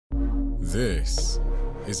This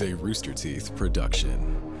is a Rooster Teeth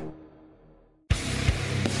production.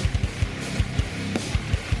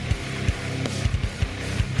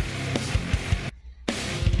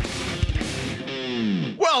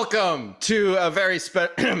 Welcome to a very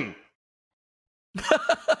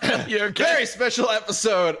very special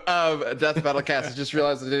episode of Death Battle Cast. I just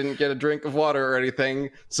realized I didn't get a drink of water or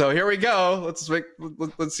anything, so here we go.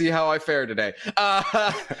 Let's see how I fare today.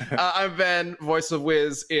 I'm Ben, voice of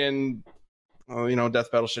Wiz in Death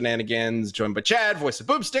Battle Shenanigans, joined by Chad, voice of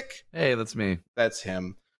Boomstick. Hey, that's me. That's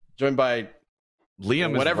him. Joined by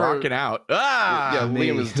Liam whatever, is rocking out.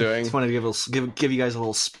 Liam is doing. Just wanted to give you guys a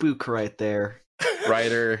little spook right there.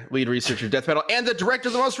 Writer, lead researcher of Death Battle, and the director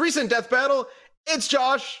of the most recent Death Battle. It's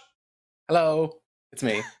Josh. Hello, it's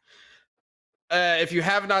me. If you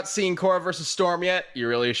have not seen Korra vs. Storm yet, you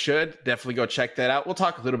really should. Definitely go check that out. We'll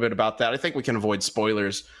talk a little bit about that. I think we can avoid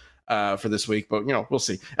spoilers for this week, but we'll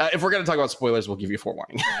see. If we're going to talk about spoilers, we'll give you a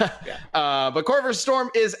forewarning. But Korra vs. Storm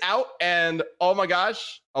is out, and oh my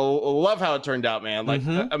gosh, I love how it turned out, man. Like,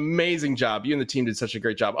 amazing job. You and the team did such a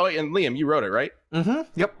great job. Oh, and Liam, you wrote it, right? Mm-hmm.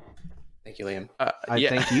 Yep. Thank you, Liam.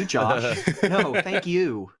 Thank you, Josh. No, thank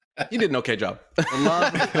you. You did an okay job.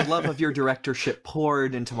 The love of your directorship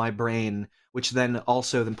poured into my brain, which then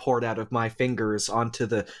poured out of my fingers onto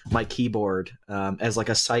my keyboard as like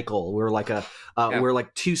a cycle. We're like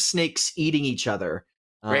two snakes eating each other.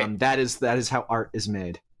 That is how art is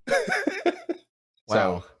made.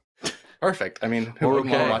 Wow. So, perfect. I mean, who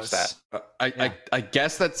wouldn't want to watch that? I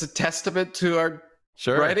guess that's a testament to our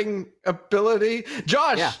writing ability.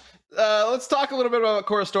 Josh, let's talk a little bit about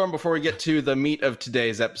Korra Storm before we get to the meat of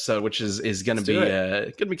today's episode, which is going to be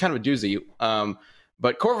kind of a doozy.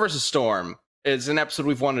 But Korra vs. Storm is an episode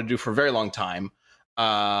we've wanted to do for a very long time,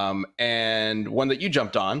 and one that you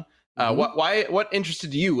jumped on. What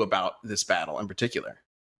interested you about this battle in particular?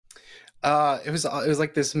 It was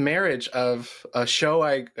like this marriage of a show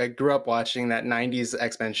I grew up watching, that 90s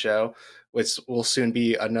X-Men show, which will soon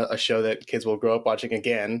be a show that kids will grow up watching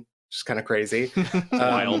again. Just kind of crazy.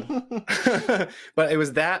 Wild. But it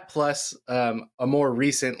was that plus a more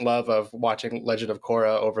recent love of watching Legend of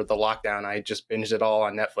Korra over the lockdown. I just binged it all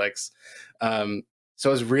on Netflix. So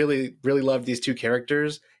I was really, really loved these two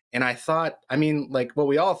characters. And I thought, like what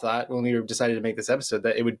we all thought when we decided to make this episode,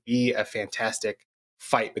 that it would be a fantastic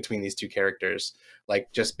fight between these two characters.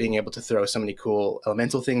 Like, just being able to throw so many cool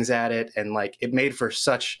elemental things at it. And like, it made for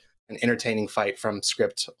such an entertaining fight from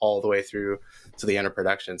script all the way through to the end of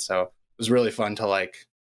production. So it was really fun to like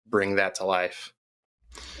bring that to life.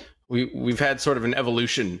 We've had sort of an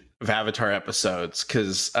evolution of Avatar episodes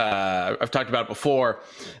because I've talked about it before.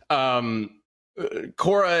 Korra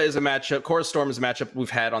Storm is a matchup we've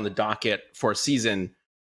had on the docket for a season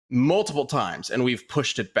multiple times, and we've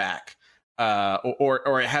pushed it back.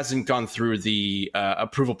 Or it hasn't gone through the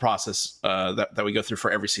approval process that we go through for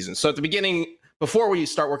every season. So at the beginning, before we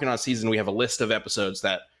start working on a season, we have a list of episodes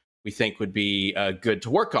that we think would be good to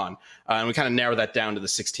work on. And we kind of narrow that down to the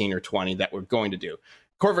 16 or 20 that we're going to do.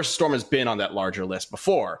 Korra vs. Storm has been on that larger list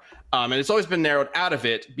before. And it's always been narrowed out of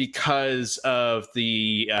it because of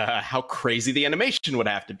the how crazy the animation would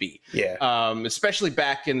have to be. Yeah. Especially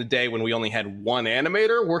back in the day when we only had one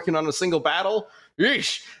animator working on a single battle.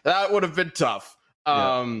 Yeesh, that would have been tough.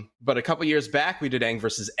 But a couple years back, we did Aang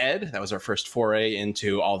versus Ed. That was our first foray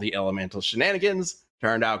into all the elemental shenanigans.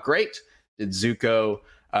 Turned out great. Did Zuko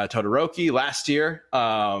Todoroki last year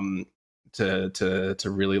to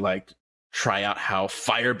really like try out how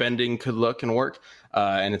firebending could look and work.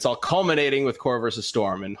 And it's all culminating with Korra vs.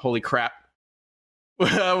 Storm. And holy crap,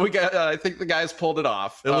 I think the guys pulled it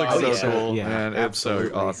off. It looks so cool. Yeah, man. absolutely.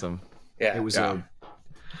 It's so awesome. Yeah. It was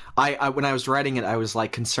I when I was writing it, I was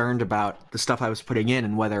like concerned about the stuff I was putting in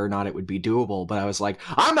and whether or not it would be doable. But I was like,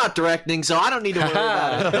 I'm not directing, so I don't need to worry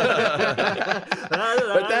about it.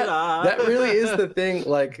 But that really is the thing.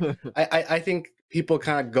 Like, I think people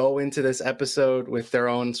kind of go into this episode with their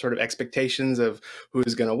own sort of expectations of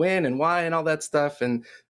who's going to win and why and all that stuff. And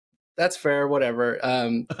that's fair, whatever.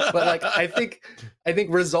 But like, I think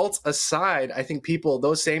results aside, I think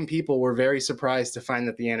those same people were very surprised to find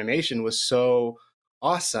that the animation was so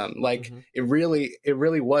awesome. Like, it really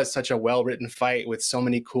was such a well-written fight with so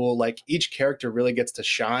many cool, like, each character really gets to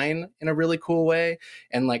shine in a really cool way,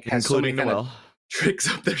 and like has including so many kind of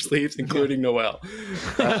tricks up their sleeves, including Noelle.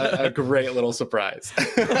 A great little surprise.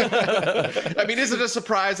 I mean, is it a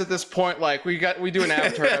surprise at this point? Like, we do an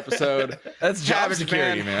Avatar episode. That's job Savage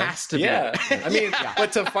security, man. Has to be. I mean,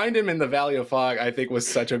 but to find him in the Valley of Fog, I think was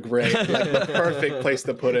such a great, like, the perfect place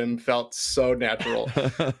to put him. Felt so natural.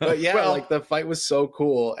 But yeah, like, the fight was so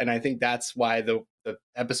cool, and I think that's why the the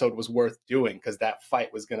episode was worth doing, because that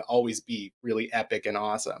fight was going to always be really epic and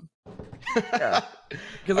awesome. Yeah,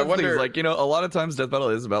 because I wonder, like, you know, a lot of times Death Battle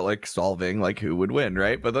is about like solving like who would win,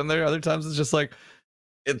 right? But then there are other times it's just like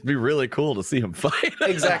it'd be really cool to see him fight.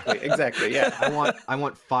 Exactly. Yeah, I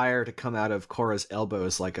want fire to come out of Korra's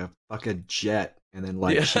elbows like a fucking jet, and then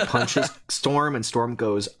like she punches Storm, and Storm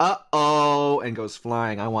goes uh-oh and goes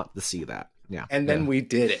flying. I want to see that. Yeah, and then we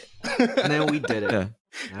did it. And then we did it. Yeah.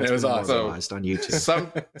 It was awesome on YouTube.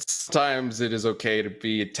 Sometimes it is okay to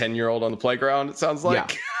be a 10-year-old on the playground, it sounds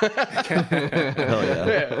like. Hell yeah.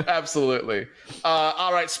 Yeah, absolutely.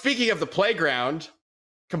 All right, speaking of the playground,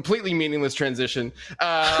 completely meaningless transition.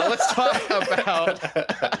 Let's talk about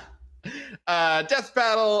Death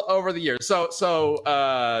Battle over the years. So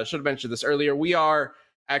should have mentioned this earlier. We are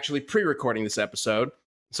actually pre-recording this episode.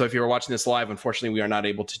 So if you were watching this live, unfortunately, we are not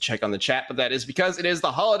able to check on the chat, but that is because it is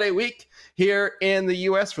the holiday week here in the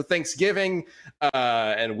U.S. for Thanksgiving,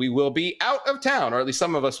 and we will be out of town, or at least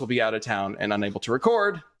some of us will be out of town and unable to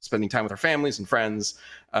record, spending time with our families and friends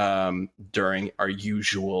during our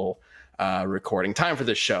usual recording time for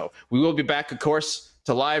this show. We will be back, of course,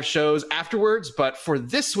 to live shows afterwards, but for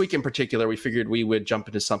this week in particular, we figured we would jump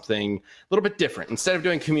into something a little bit different. Instead of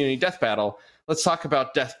doing Community Death Battle, let's talk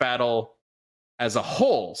about Death Battle as a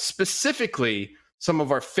whole, specifically some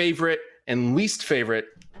of our favorite and least favorite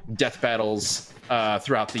death battles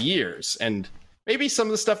throughout the years, and maybe some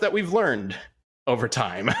of the stuff that we've learned over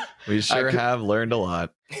time. We sure have learned a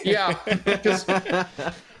lot. Yeah, because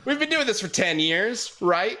we've been doing this for 10 years,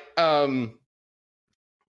 right?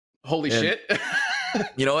 Holy shit.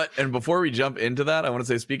 You know what? And before we jump into that, I want to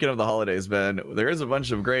say, speaking of the holidays, Ben, there is a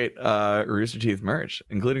bunch of great Rooster Teeth merch,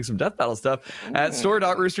 including some Death Battle stuff at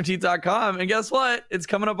store.roosterteeth.com. And guess what? It's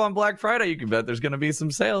coming up on Black Friday. You can bet there's going to be some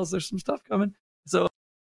sales. There's some stuff coming. So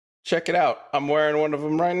check it out. I'm wearing one of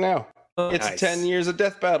them right now. It's Nice. 10 years of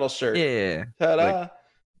Death Battle shirt. yeah, Ta-da.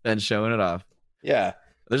 Ben showing it off. Yeah.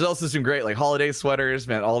 There's also some great like holiday sweaters,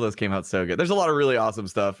 man. All those came out so good. There's a lot of really awesome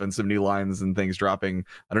stuff and some new lines and things dropping.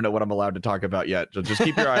 I don't know what I'm allowed to talk about yet. Just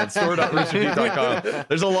keep your eye on store.roosterteeth.com.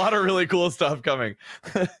 There's a lot of really cool stuff coming.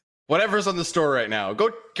 Whatever's on the store right now, go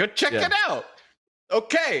check it out.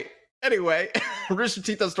 Okay. Anyway,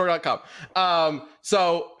 roosterteeth.store.com.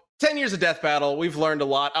 So 10 years of Death Battle, we've learned a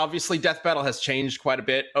lot. Obviously, Death Battle has changed quite a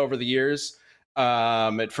bit over the years.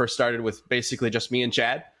 It first started with basically just me and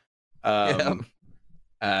Chad.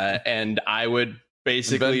 And I would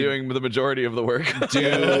basically been doing the majority of the work.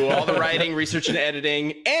 do all the writing, research, and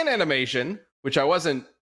editing, and animation, which I wasn't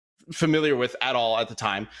familiar with at all at the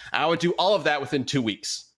time. I would do all of that within 2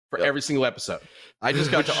 weeks for every single episode. I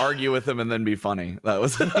just got to argue with him and then be funny. That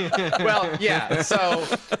was Well, yeah. So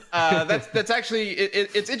that's actually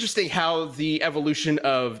it's interesting how the evolution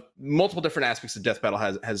of multiple different aspects of Death Battle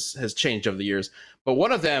has changed over the years. But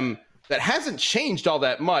one of them that hasn't changed all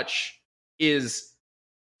that much is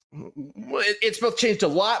it's both changed a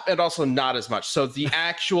lot and also not as much. So the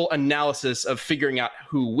actual analysis of figuring out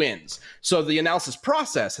who wins. So the analysis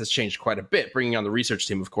process has changed quite a bit. Bringing on the research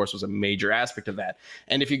team, of course, was a major aspect of that.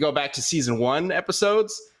 And if you go back to season 1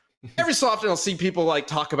 episodes, every so often I'll see people like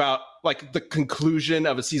talk about like the conclusion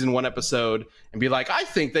of a season 1 episode and be like, I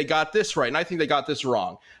think they got this right and I think they got this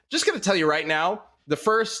wrong. Just going to tell you right now, the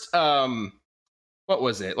first, what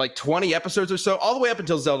was it? Like 20 episodes or so, all the way up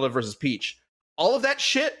until Zelda versus Peach. All of that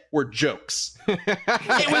shit were jokes.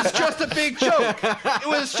 It was just a big joke. It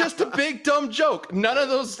was just a big dumb joke. None of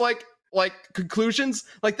those like conclusions,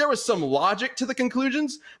 like there was some logic to the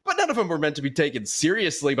conclusions, but none of them were meant to be taken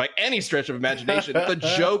seriously by any stretch of imagination. The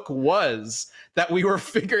joke was that we were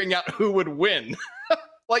figuring out who would win.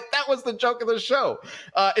 Like that was the joke of the show.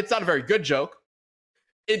 It's not a very good joke.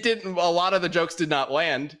 It didn't. A lot of the jokes did not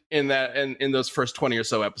land in those first 20 or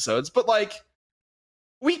so episodes, but like.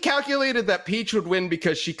 We calculated that Peach would win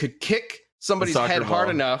because she could kick somebody's head hard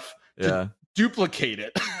enough to duplicate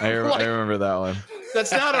it. I remember that one.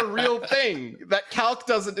 That's not a real thing. That calc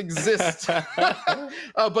doesn't exist.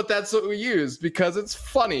 But that's what we use because it's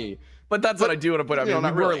funny. But that's what I do want to put out. I mean,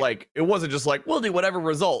 we were really. like, it wasn't just like, we'll do whatever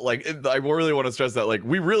result. Like, I really want to stress that, like,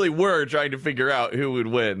 we really were trying to figure out who would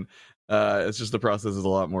win. It's just the process is a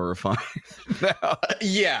lot more refined now.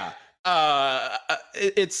 Yeah.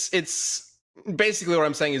 It's basically what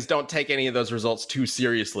I'm saying is don't take any of those results too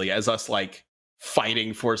seriously as us like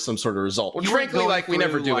fighting for some sort of result. Which frankly, like we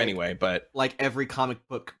never do anyway, but like every comic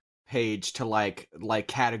book page to like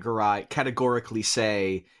categorically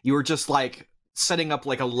say you were just like setting up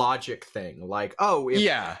like a logic thing. Like, oh,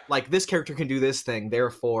 if, like this character can do this thing,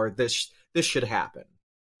 therefore this should happen.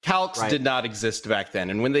 Calcs did not exist back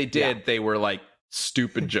then. And when they did, they were like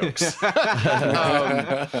stupid jokes.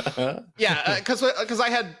 Yeah, because I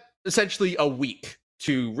had essentially a week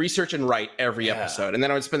to research and write every episode, and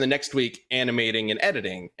then I would spend the next week animating and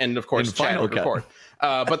editing, and of course, Chad would record.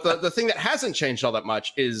 But the thing that hasn't changed all that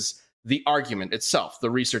much is the argument itself, the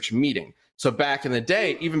research meeting. So back in the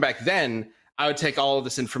day, even back then, I would take all of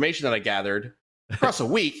this information that I gathered across a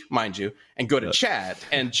week, mind you, and go to Chad.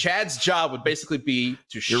 And Chad's job would basically be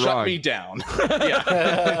to shut me down.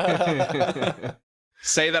 Yeah.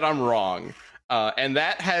 Say that I'm wrong. And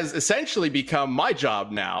that has essentially become my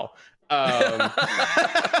job now.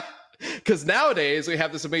 Because nowadays we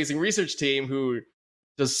have this amazing research team who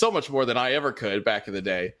does so much more than I ever could back in the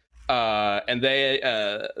day. And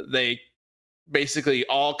they basically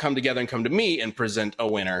all come together and come to me and present a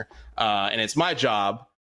winner. And it's my job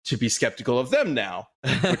to be skeptical of them now,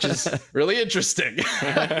 which is really interesting.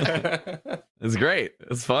 It's great.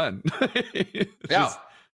 It's fun.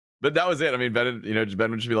 But that was it. I mean, Ben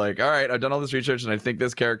would just be like, all right, I've done all this research and I think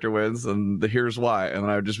this character wins and here's why. And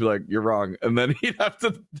then I would just be like, you're wrong. And then he'd have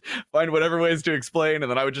to find whatever ways to explain.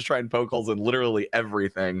 And then I would just try and poke holes in literally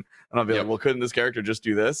everything. And I'll be like, well, couldn't this character just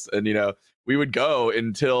do this? And, we would go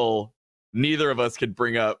until neither of us could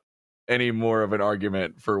bring up any more of an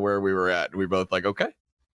argument for where we were at. And we both like, okay,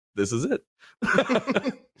 this is it.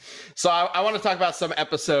 So I want to talk about some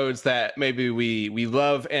episodes that maybe we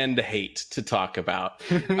love and hate to talk about.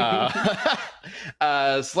 So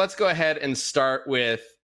let's go ahead and start with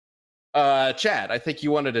Chad. I think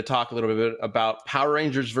you wanted to talk a little bit about Power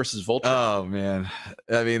Rangers versus Voltron. Oh man,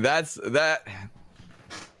 I mean that's that.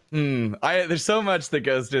 There's so much that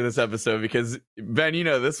goes to this episode because Ben,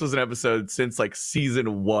 this was an episode since like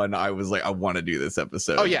season 1. I was like, I want to do this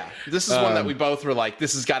episode. Oh yeah, this is one that we both were like,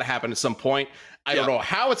 this has got to happen at some point. I don't know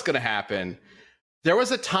how it's going to happen. There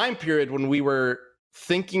was a time period when we were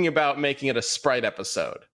thinking about making it a Sprite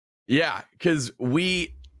episode. Yeah, because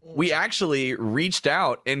we actually reached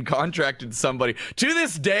out and contracted somebody. To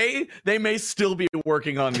this day, they may still be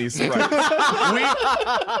working on these sprites.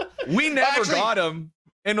 we never got them.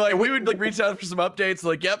 And like we would like reach out for some updates,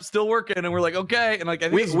 like, yep, still working, and we're like, okay. And like I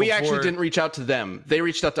think we actually didn't reach out to them; they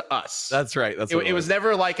reached out to us. That's right. It was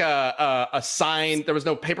never like a sign. There was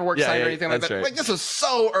no paperwork signed or anything like that. Right. Like this was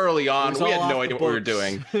so early on, we had no idea what we were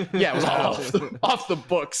doing. Yeah, it was all off the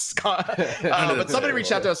books. But somebody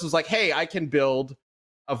reached out to us and was like, "Hey, I can build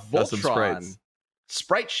a Voltron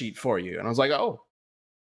sprite sheet for you," and I was like, "Oh,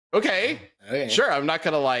 okay. Sure." I'm not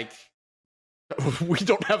gonna like. We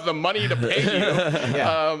don't have the money to pay you,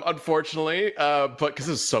 unfortunately, but because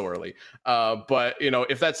it's so early. But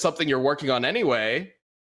if that's something you're working on anyway,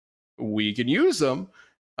 we can use them.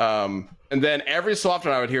 And then every so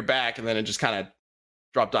often I would hear back, and then it just kind of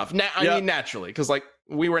dropped off. I mean, naturally, because like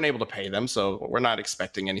we weren't able to pay them, so we're not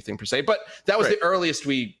expecting anything per se. But that was the earliest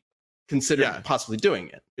we considered possibly doing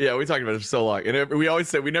it. Yeah, we talked about it for so long, and we always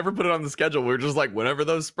said we never put it on the schedule. We're just like, whenever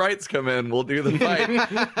those sprites come in, we'll do the fight.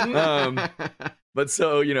 But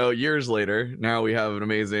so years later, now we have an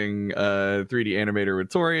amazing 3D animator with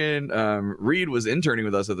Torian. Reed was interning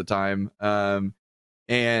with us at the time,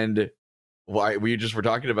 and we just were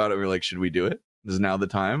talking about it. We were like, should we do it? This is now the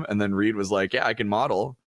time. And then Reed was like, yeah, I can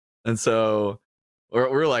model. And so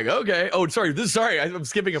we're like, okay. Oh, sorry, I'm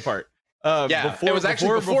skipping a part. It was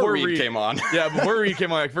actually before Reed came on. Before Reed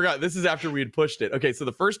came on. I forgot. This is after we had pushed it. Okay, so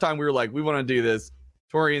the first time we were like, we want to do this.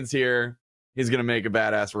 Torian's here. He's going to make a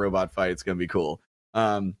badass robot fight. It's going to be cool.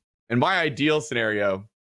 And my ideal scenario,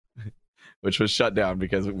 which was shut down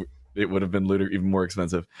because it would have been even more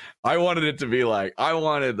expensive. I wanted it to be like, I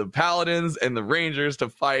wanted the Paladins and the Rangers to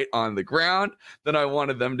fight on the ground. Then I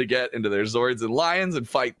wanted them to get into their Zords and Lions and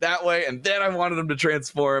fight that way. And then I wanted them to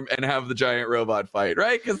transform and have the giant robot fight,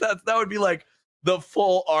 right? Because that would be like the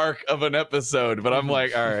full arc of an episode. But I'm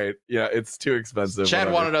like, all right, it's too expensive.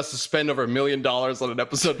 Chad wanted us to spend over $1 million on an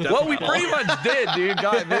episode. Well, we pretty much did, dude.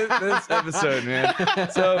 God, this episode, man.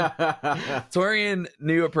 So Torian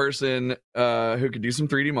knew a person who could do some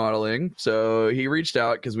 3D modeling. So he reached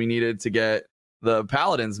out because we needed to get the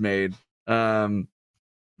Paladins made. And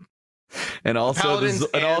also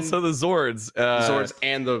the Zords. Zords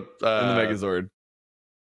and the Megazord.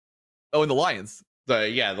 Oh, and the Lions.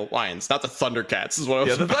 The Lions, not the Thundercats is what I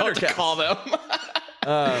was about to call them.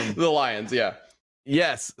 The Lions, yeah.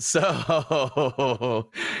 Yes. So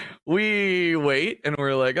we wait and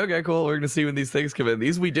we're like, okay, cool. We're going to see when these things come in.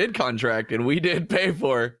 These we did contract and we did pay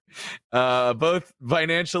for, both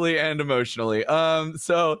financially and emotionally.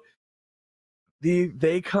 So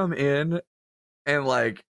they come in and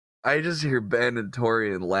like, I just hear Ben and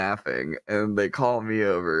Torian laughing and they call me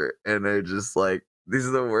over and they're just like, these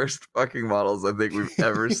are the worst fucking models I think we've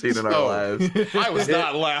ever seen in our Oh. lives. I was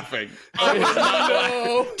not laughing. I was not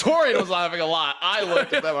laughing. Torian was laughing a lot. I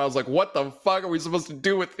looked at them and I was like, what the fuck are we supposed to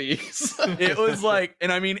do with these? It was like,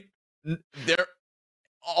 and I mean, they're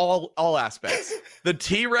all aspects. The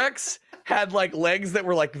T-Rex had like legs that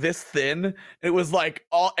were like this thin. It was like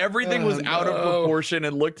everything was out of proportion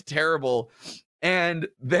and looked terrible. And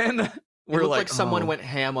then It looked like oh. someone went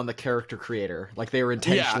ham on the character creator. Like they were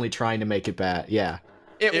intentionally trying to make it bad. Yeah.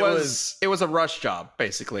 It was a rush job,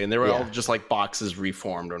 basically, and they were Yeah. all just like boxes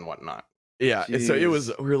reformed and whatnot. Yeah. And so it Jeez.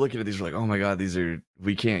 was, we were looking at these, we're like, oh my God,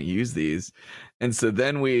 we can't use these. And so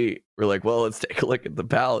then we were like, well, let's take a look at the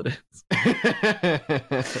Paladins.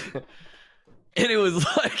 And it was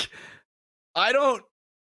like, I don't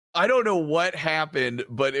know what happened,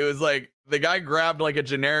 but it was like the guy grabbed like a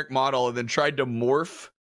generic model and then tried to morph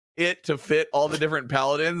it to fit all the different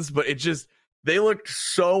Paladins, but they looked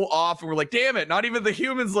so off, and we're like, damn it, not even the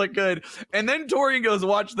humans look good. And then Torian goes,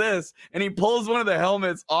 watch this, and he pulls one of the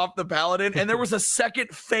helmets off the Paladin, and there was a second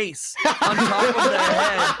face on top of the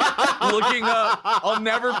head looking up. I'll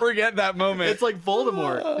never forget that moment. It's like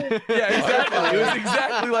Voldemort. Yeah, exactly. It was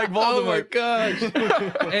exactly like Voldemort. Oh my gosh.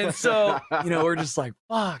 And so, we're just like,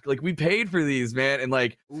 fuck, like we paid for these, man. And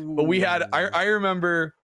like, but we had, I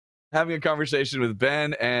remember having a conversation with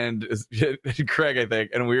Ben and Craig, I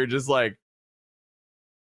think, and we were just like,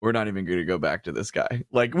 we're not even going to go back to this guy.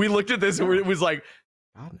 Like, we looked at this and it was like,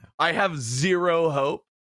 God, no. I have zero hope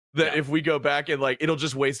that if we go back and like, it'll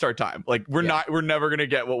just waste our time. Like, we're never going to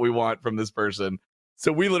get what we want from this person.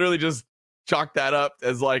 So we literally just chalked that up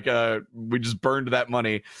as like we just burned that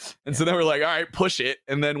money. And so then we're like, all right, push it.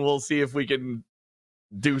 And then we'll see if we can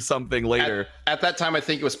do something later. At that time, I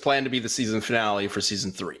think it was planned to be the season finale for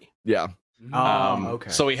season 3. Yeah. Okay.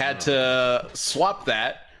 So we had to swap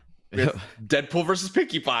that with Deadpool versus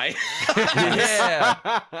Pinkie Pie. Yeah.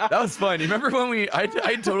 That was fun. You remember when I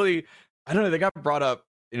totally, I don't know, they got brought up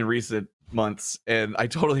in recent months, and I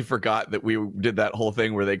totally forgot that we did that whole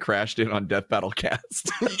thing where they crashed in on Death Battle Cast.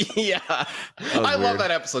 Yeah. I love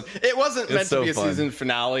that episode. It wasn't meant to be a season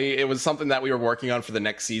finale. It was something that we were working on for the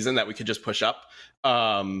next season that we could just push up.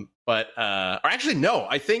 Or actually, no,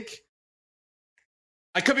 I think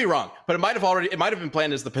I could be wrong, but it might have been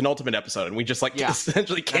planned as the penultimate episode, and we just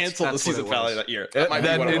essentially canceled that's the season what it finale was. that year. That might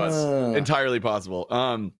be what it was. Entirely possible.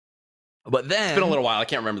 But then It's been a little while. I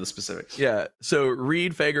can't remember the specifics. Yeah. So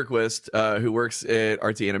Reed Fagerquist, who works at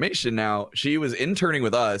RT Animation now, she was interning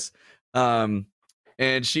with us. And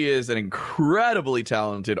she is an incredibly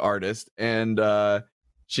talented artist. And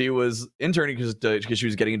she was interning because she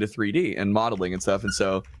was getting into 3D and modeling and stuff. And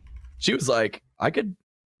so she was like, I could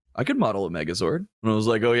model a Megazord. And I was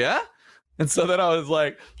like, oh yeah? And so then I was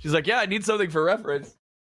like, she's like, yeah, I need something for reference.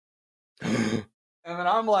 And then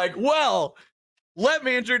I'm like, well, let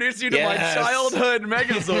me introduce you to my childhood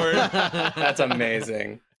Megazord. That's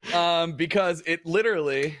amazing. Because it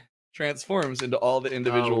literally transforms into all the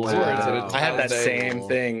individual Oh, Zords. wow. And it's I had that all day. same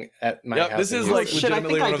thing at my house. This is in like Houston. Shit, I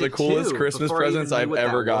legitimately think I one of the did coolest too, Christmas before I even presents knew I've what that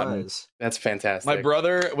ever gotten. was. That's fantastic. My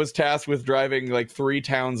brother was tasked with driving like 3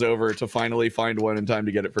 towns over to finally find one in time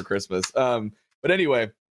to get it for Christmas. But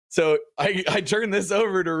anyway, so I turned this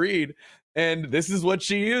over to Reed, and this is what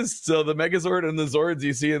she used. So the Megazord and the Zords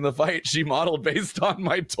you see in the fight, she modeled based on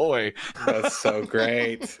my toy. That's so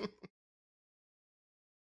great.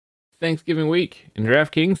 Thanksgiving week, and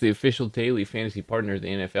DraftKings, the official daily fantasy partner of the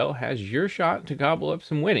NFL, has your shot to gobble up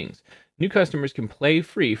some winnings. New customers can play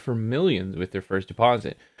free for millions with their first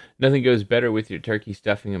deposit. Nothing goes better with your turkey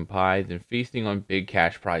stuffing and pie than feasting on big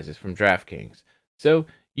cash prizes from DraftKings. So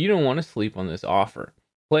you don't want to sleep on this offer.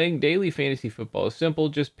 Playing daily fantasy football is simple.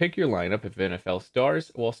 Just pick your lineup of NFL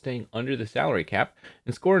stars while staying under the salary cap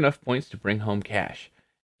and score enough points to bring home cash.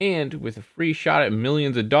 And with a free shot at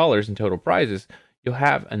millions of dollars in total prizes, you'll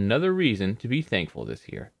have another reason to be thankful this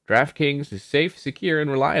year. DraftKings is safe, secure,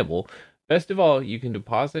 and reliable. Best of all, you can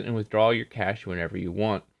deposit and withdraw your cash whenever you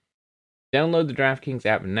want. Download the DraftKings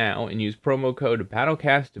app now and use promo code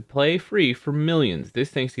BATTLECAST to play free for millions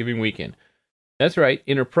this Thanksgiving weekend. That's right,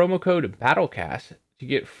 enter promo code BATTLECAST to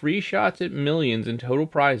get free shots at millions in total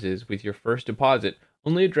prizes with your first deposit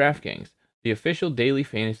only at DraftKings, the official daily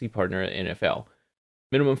fantasy partner of the NFL.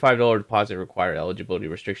 Minimum $5 deposit required. Eligibility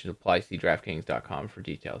restrictions apply. See DraftKings.com for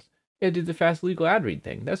details. Yeah, I did the fast legal ad read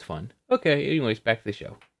thing. That's fun. Okay, anyways, back to the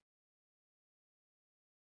show.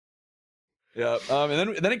 Yeah.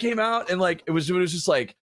 And then it came out, and like it was just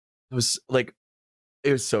like it was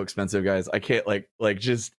so expensive, guys. I can't like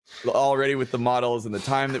just already with the models and the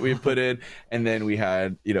time that we had put in, and then we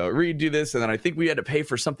had Reed do this, and then I think we had to pay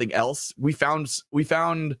for something else. We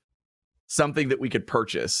found something that we could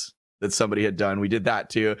purchase that somebody had done. We did that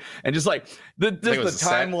too, and just like the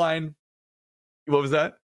timeline. What was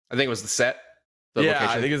that? I think it was the set. Yeah, location.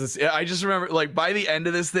 I think it was. I just remember, like, by the end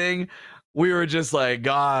of this thing, we were just like,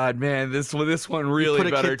 God, man, this one really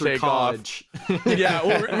better take off. Yeah,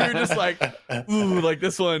 we were just like, ooh, like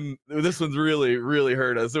this one's really, really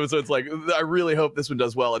hurt us. So it's like, I really hope this one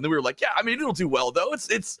does well. And then we were like, yeah, I mean, it'll do well though. It's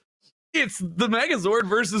the Megazord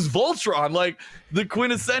versus Voltron, like the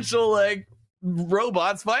quintessential like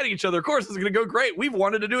robots fighting each other. Of course, it's gonna go great. We've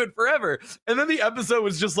wanted to do it forever. And then the episode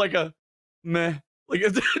was just like a meh. Like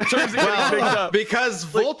in terms of getting picked up, because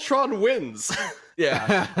Voltron wins.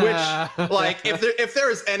 Yeah, which, like, if there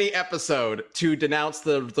is any episode to denounce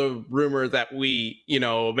the rumor that we,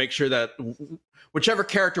 make sure that whichever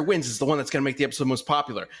character wins is the one that's going to make the episode most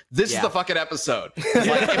popular, this is the fucking episode.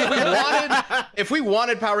 Like, if we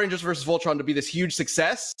wanted Power Rangers versus Voltron to be this huge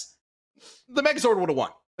success, the Megazord would have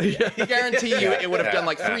won. I guarantee you it would have done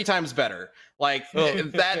like 3 times better. Like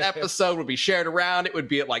that episode would be shared around. It would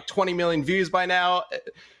be at like 20 million views by now.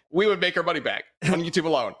 We would make our money back on YouTube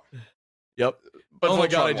alone. Yep. But oh my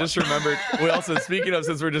God, I won. just remembered. We also, speaking of,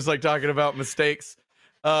 since we're just like talking about mistakes,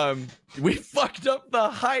 we fucked up the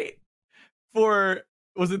height for,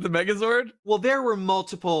 was it the Megazord? Well, there were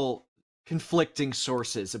multiple conflicting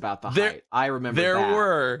sources about the height. I remember there that.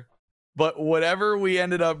 were. But whatever we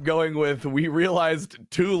ended up going with, we realized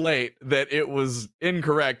too late that it was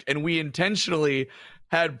incorrect, and we intentionally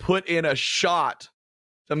had put in a shot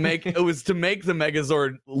to make it was to make the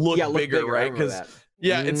Megazord look bigger, right? Because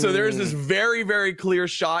and so there's this very, very clear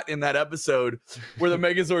shot in that episode where the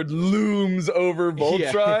Megazord looms over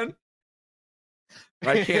Voltron.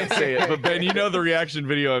 I can't say it, but Ben, you know the reaction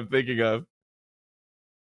video I'm thinking of.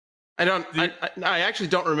 I actually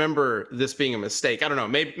don't remember this being a mistake. I don't know.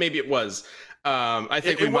 Maybe it was. I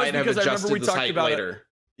think we might have adjusted this height later.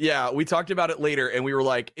 Yeah, we talked about it later, and we were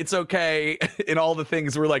like, it's okay. In all the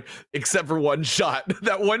things, we're like, except for one shot.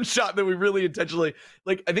 That one shot that we really intentionally,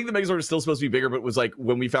 like, I think the Megazord is still supposed to be bigger, but it was like,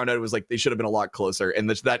 when we found out, it was like, they should have been a lot closer. And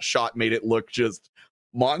that shot made it look just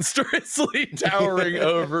monstrously towering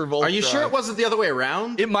over Voltron. Are you sure it wasn't the other way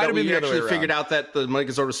around? It might have been the other way around. We actually figured out that the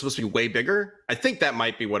Megazord was supposed to be way bigger. I think that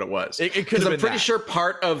might be what it was. It could have Because been I'm pretty sure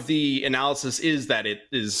part of the analysis is that it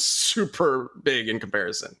is super big in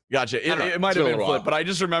comparison. Gotcha. It might have been flipped, but I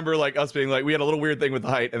just remember like us being like, we had a little weird thing with the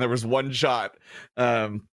height, and there was one shot.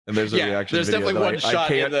 And there's a reaction. There's video definitely one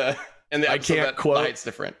shot in the episode I can't that quote. the height's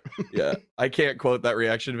different. Yeah, I can't quote that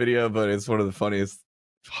reaction video, but it's one of the funniest.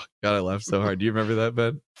 God, I laughed so hard. Do you remember that,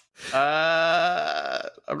 Ben?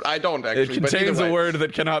 I don't actually. It contains a word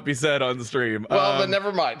that cannot be said on the stream. Well, then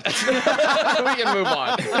never mind. We can move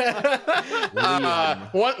on.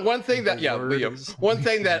 One thing that Liam. One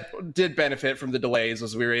thing that did benefit from the delays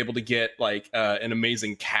was we were able to get like an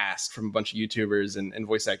amazing cast from a bunch of YouTubers and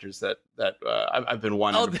voice actors that I've been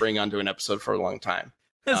wanting to bring onto an episode for a long time.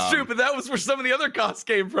 That's true, but that was where some of the other costs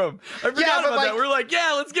came from. I forgot about that. We're like,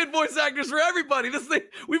 yeah, let's get voice actors for everybody. This thing,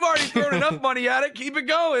 we've already thrown enough money at it. Keep it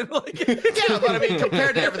going. Like, yeah, but I mean,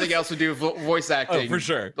 compared to everything else we do, voice acting, for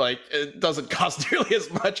sure, like it doesn't cost nearly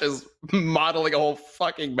as much as modeling a whole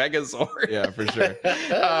fucking Megazord. Yeah, for sure.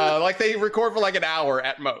 Like they record for like an hour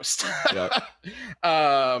at most.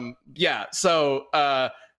 So.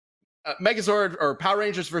 Megazord or Power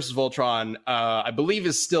Rangers versus Voltron, I believe,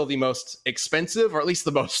 is still the most expensive, or at least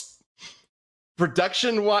the most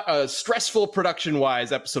stressful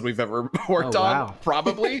production-wise episode we've ever worked on.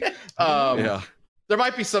 Probably. There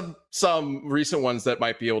might be some recent ones that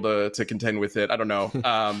might be able to contend with it. I don't know,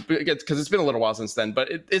 because it's been a little while since then. But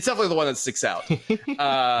it's definitely the one that sticks out.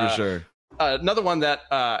 For sure. Another one that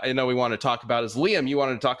I know we want to talk about is Liam. You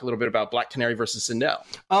wanted to talk a little bit about Black Canary versus Sindel.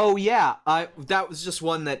 Oh yeah, that was just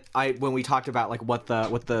one that when we talked about like what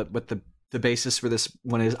the basis for this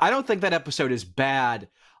one is. I don't think that episode is bad.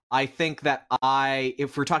 I think that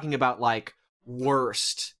if we're talking about like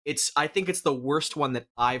worst, I think it's the worst one that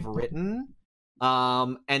I've written.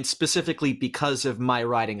 And specifically because of my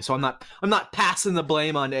writing, so I'm not passing the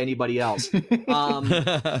blame on to anybody else.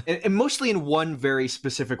 And mostly in one very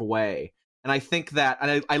specific way. And I think that,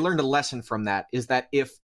 and I learned a lesson from that, is that if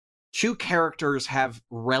two characters have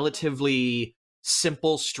relatively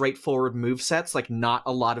simple, straightforward movesets, like not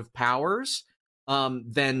a lot of powers,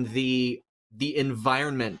 then the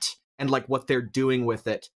environment and like what they're doing with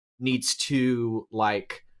it needs to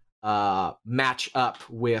like match up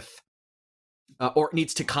with, or it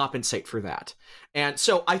needs to compensate for that. And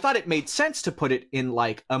so I thought it made sense to put it in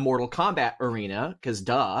like a Mortal Kombat arena, because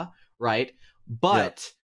duh, right?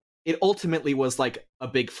 But it ultimately was like a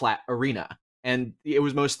big flat arena. And it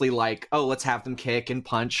was mostly like, oh, let's have them kick and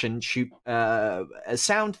punch and shoot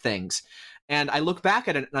sound things. And I look back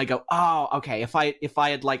at it and I go, oh, okay, if I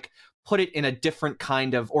had like put it in a different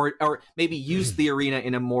kind of, or maybe used the arena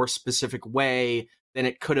in a more specific way, then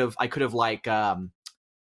I could have like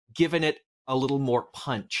given it a little more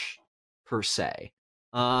punch per se.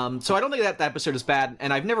 So I don't think that episode is bad,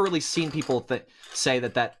 and I've never really seen people say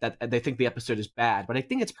that they think the episode is bad, but I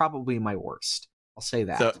think it's probably my worst. I'll say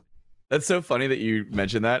that. So that's so funny that you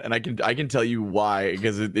mentioned that, and I can tell you why,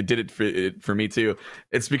 because it did it for me too.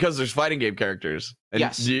 It's because there's fighting game characters. And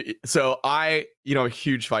yes. So a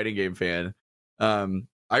huge fighting game fan.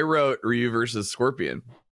 I wrote Ryu versus Scorpion.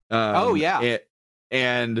 Oh yeah.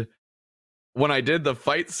 And when I did the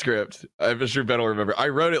fight script, I'm sure Ben will remember, I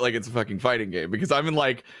wrote it like it's a fucking fighting game, because I'm in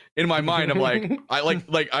my mind, I'm like,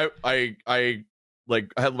 I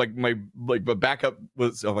had like my backup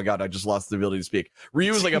was, oh my god, I just lost the ability to speak.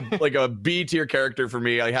 Ryu was like a B tier character for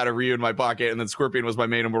me. I had a Ryu in my pocket, and then Scorpion was my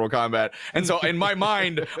main in Mortal Kombat. And so in my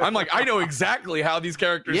mind, I'm like, I know exactly how these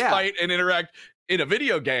characters fight and interact in a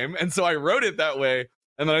video game. And so I wrote it that way.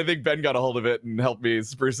 And then I think Ben got a hold of it and helped me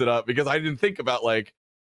spruce it up, because I didn't think about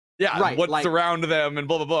what's around them and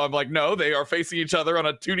blah blah blah. I'm like, no, they are facing each other on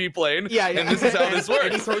a 2D plane. Yeah. And this is how this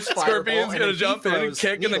works. Scorpion's gonna jump in and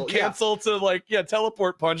kick and then cancel to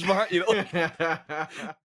teleport punch behind you.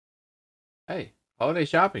 Hey, holiday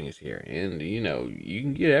shopping is here, and you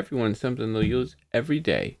can get everyone something they'll use every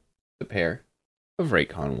day. A pair of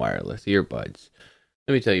Raycon wireless earbuds.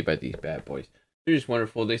 Let me tell you about these bad boys. They're just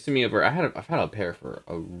wonderful. They sent me over. I've had a pair for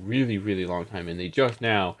a really, really long time, and they just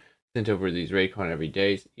now sent over these Raycon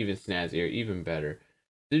Everydays, even snazzier, even better.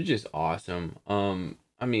 They're just awesome.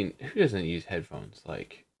 I mean, who doesn't use headphones?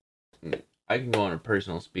 Like, I can go on a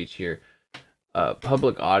personal speech here.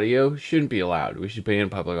 Public audio shouldn't be allowed. We should ban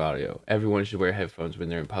public audio. Everyone should wear headphones when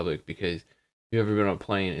they're in public, because if you've ever been on a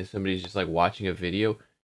plane and somebody's just like watching a video,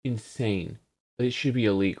 insane. But it should be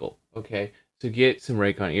illegal, okay? So get some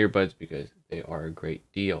Raycon earbuds, because they are a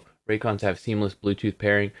great deal. Raycons have seamless Bluetooth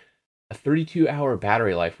pairing, a 32-hour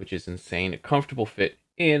battery life, which is insane, a comfortable fit,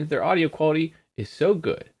 and their audio quality is so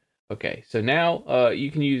good. Okay, so now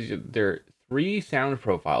you can use their 3 sound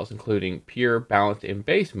profiles, including pure, balanced, and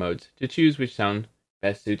bass modes, to choose which sound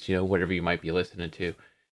best suits, whatever you might be listening to.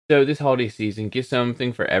 So this holiday season, get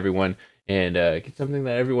something for everyone, and get something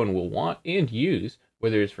that everyone will want and use,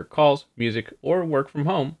 whether it's for calls, music, or work from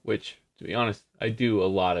home, which, to be honest, I do a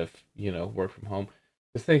lot of, work from home.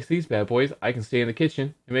 Because thanks to these bad boys, I can stay in the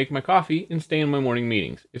kitchen and make my coffee and stay in my morning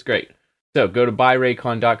meetings. It's great. So go to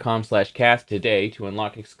buyraycon.com/cast today to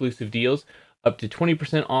unlock exclusive deals up to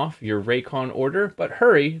 20% off your Raycon order. But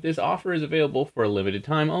hurry, this offer is available for a limited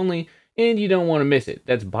time only, and you don't want to miss it.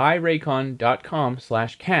 That's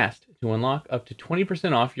buyraycon.com/cast to unlock up to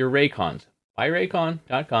 20% off your Raycons.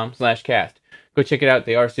 Buyraycon.com/cast. Go check it out.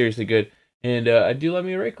 They are seriously good. And I do love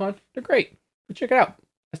me a Raycon. They're great. Go check it out.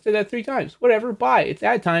 I said that 3 times. Whatever. Bye. It's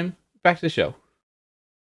ad time. Back to the show.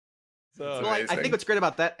 So I think what's great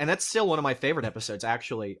about that, and that's still one of my favorite episodes,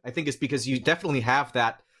 actually, I think, is because you definitely have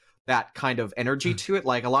that kind of energy to it.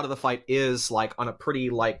 Like, a lot of the fight is like on a pretty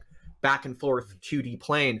back and forth 2D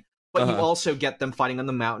plane, but you also get them fighting on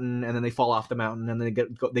the mountain, and then they fall off the mountain, and then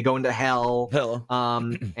they go into hell.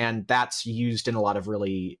 And that's used in a lot of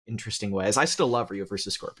really interesting ways. I still love Ryu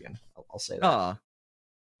versus Scorpion. I'll say that.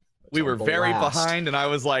 We were very behind, and I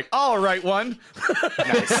was like, "All right, one."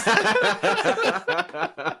 Nice.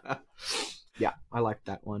 Yeah, I liked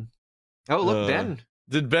that one. Oh, look, Ben.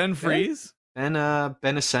 Did Ben freeze? Ben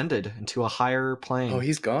ascended into a higher plane. Oh,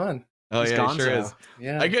 he's gone. Oh, he's yeah, gone, he sure is.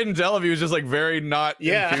 Yeah. I couldn't tell if he was just very not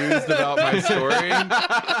enthused about my story.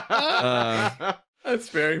 That's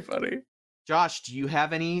very funny. Josh, do you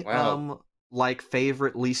have any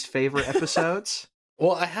favorite, least favorite episodes?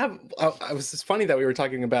 Well, I have. It's funny that we were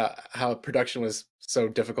talking about how production was so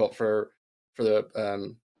difficult for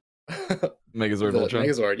the Megazord.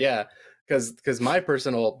 Megazord, yeah, because my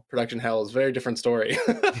personal production hell is a very different story.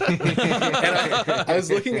 And I was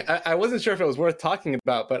looking. I wasn't sure if it was worth talking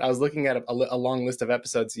about, but I was looking at a long list of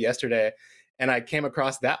episodes yesterday, and I came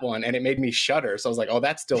across that one, and it made me shudder. So I was like, "Oh,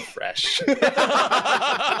 that's still fresh."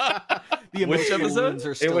 Which episode?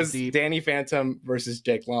 It was deep. Danny Phantom versus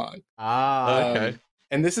Jake Long. Okay.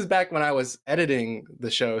 And this is back when I was editing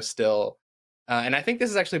the show still. And I think this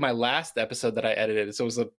is actually my last episode that I edited. So it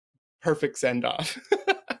was a perfect send-off.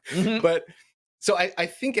 But so I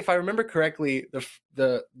think if I remember correctly,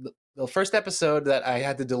 the first episode that I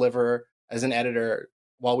had to deliver as an editor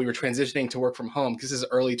while we were transitioning to work from home, because this is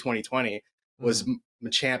early 2020, was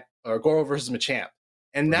Machamp, or Goro versus Machamp.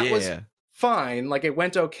 And that was fine. It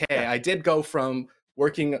went okay. I did go from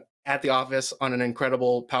working at the office on an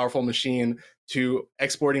incredible, powerful machine to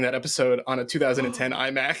exporting that episode on a 2010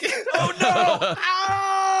 iMac. Oh no!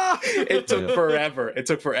 It took forever. It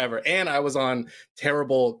took forever. And I was on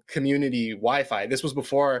terrible community Wi-Fi. This was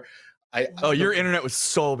before your internet was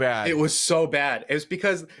so bad. It was so bad. It was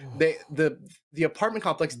because the apartment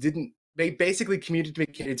complex they basically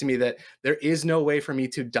communicated to me that there is no way for me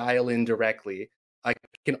to dial in directly. I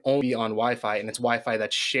can only be on Wi-Fi, and it's Wi-Fi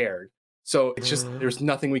that's shared. So it's just, there's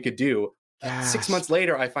nothing we could do. Yes. 6 months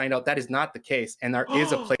later, I find out that is not the case. And there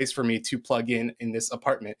is a place for me to plug in this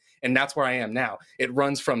apartment. And that's where I am now. It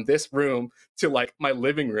runs from this room to like my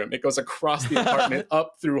living room. It goes across the apartment,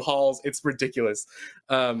 up through halls. It's ridiculous.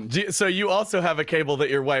 So you also have a cable that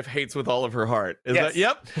your wife hates with all of her heart. Is Yes. that?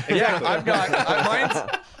 Yep. Exactly. Yeah, I've got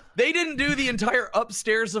mine's. They didn't do the entire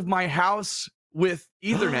upstairs of my house with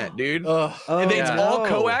Ethernet, dude. And it's all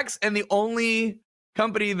coax, and the only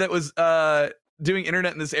company that was doing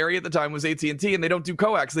internet in this area at the time was AT&T, and they don't do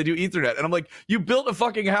coax, they do Ethernet. And I'm like, you built a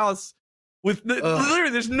fucking house with literally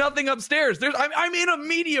there's nothing upstairs. I'm in a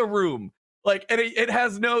media room, like, and it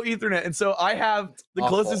has no Ethernet. And so I have the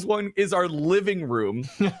closest one is our living room.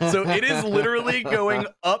 So it is literally going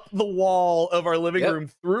up the wall of our living room,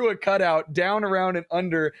 through a cutout, down, around, and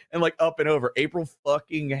under, and like up and over. April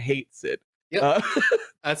fucking hates it. Yep. My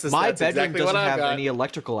that's bedroom exactly doesn't what I've have got. any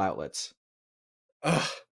electrical outlets.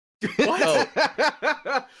 What?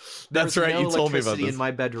 That's There's right, no you told me about electricity this. in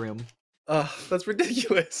my bedroom. That's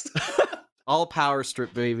ridiculous. All power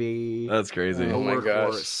strip, baby. That's crazy. Oh my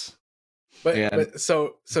gosh. Workhorse. But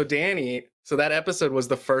so Danny, so that episode was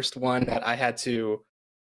the first one that I had to,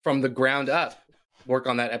 from the ground up, work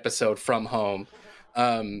on that episode from home.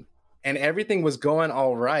 And everything was going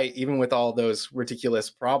all right, even with all those ridiculous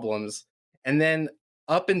problems. And then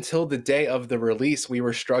up until the day of the release, we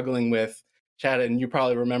were struggling with, Chad, and you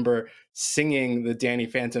probably remember singing the Danny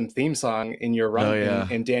Phantom theme song in your run,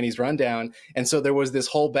 in Danny's rundown. And so there was this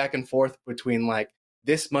whole back and forth between like,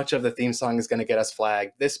 this much of the theme song is going to get us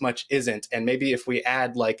flagged, this much isn't. And maybe if we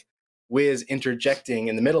add like Wiz interjecting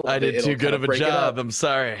in the middle of I it, did it'll too good of a break it job. up. I'm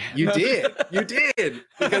sorry. You did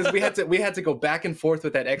because we had to go back and forth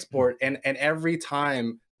with that export, and every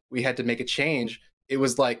time we had to make a change, it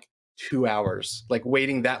was like 2 hours, like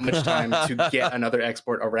waiting that much time to get another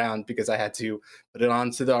export around, because I had to put it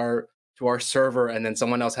onto our server, and then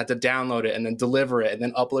someone else had to download it and then deliver it and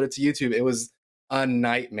then upload it to YouTube. It was a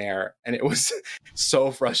nightmare, and it was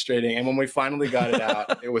so frustrating. And when we finally got it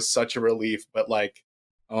out, it was such a relief. But like,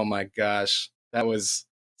 oh my gosh, that was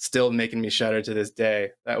still making me shudder to this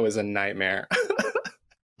day. That was a nightmare.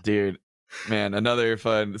 Dude, man, another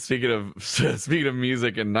fun. Speaking of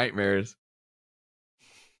music and nightmares.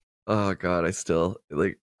 Oh god, I still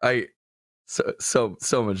so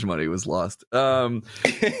much money was lost.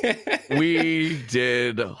 We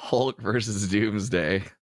did Hulk versus Doomsday,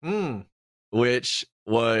 which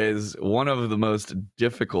was one of the most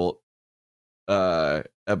difficult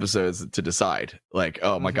episodes to decide. Like,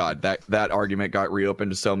 oh my god, that argument got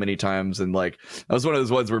reopened so many times, and like that was one of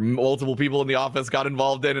those ones where multiple people in the office got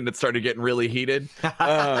involved in, and it started getting really heated.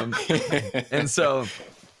 And so,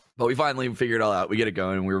 but we finally figured it all out. We get it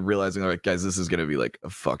going, and we were realizing, like, guys, this is gonna be like a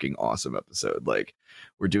fucking awesome episode. Like,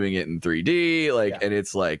 we're doing it in 3D, like, and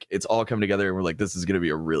it's like it's all come together, and we're like, this is gonna be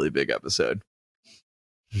a really big episode.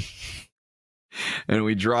 And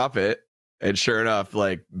we drop it, and sure enough,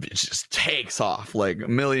 like, it just takes off, like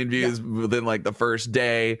 1 million views within like the first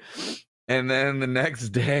day. And then the next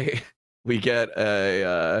day we get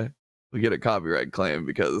a copyright claim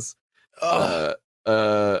because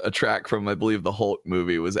a track from, I believe, the Hulk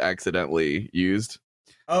movie was accidentally used.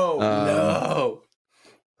 No.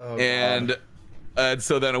 And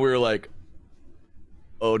so then we were like,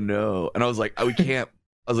 oh no. And I was like, we can't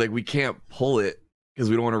pull it because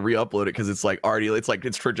we don't want to re-upload it, because it's like already, it's like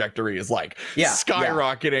its trajectory is like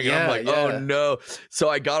skyrocketing. And I'm like, oh no. So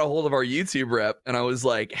I got a hold of our YouTube rep, and I was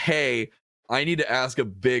like, hey, I need to ask a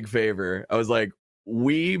big favor. I was like,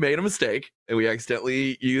 we made a mistake, and we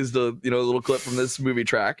accidentally used a little clip from this movie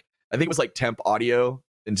track. I think it was like temp audio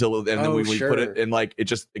then we put it in, like, it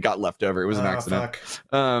got left over. It was an accident.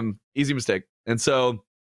 Easy mistake. And so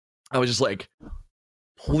I was just like,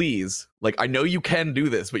 please, like, I know you can do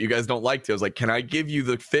this, but you guys don't like to. I was like, can I give you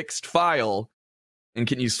the fixed file, and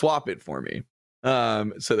can you swap it for me,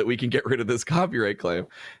 so that we can get rid of this copyright claim?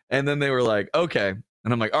 And then they were like, okay.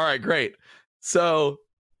 And I'm like, all right, great. So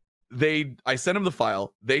I sent them the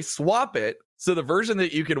file. They swap it, so the version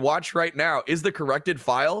that you can watch right now is the corrected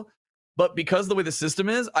file. But because the way the system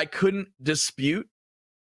is, I couldn't dispute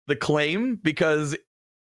the claim because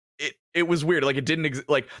it was weird. Like it didn't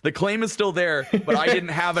like the claim is still there, but I didn't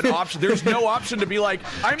have an option. There's no option to be like,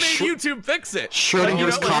 I made YouTube fix it.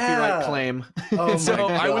 Schrodinger's Like, copyright claim. Oh so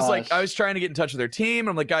my I was like, gosh. I was trying to get in touch with their team.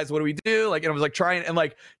 I'm like, guys, what do we do? Like, and I was like trying, and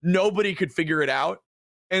like nobody could figure it out.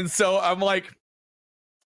 And so I'm like,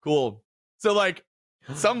 cool. So like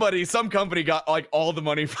some company got like all the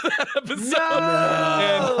money for that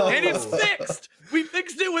episode. And it's fixed. We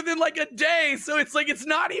fixed it within like a day. So it's like, it's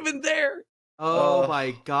not even there. Oh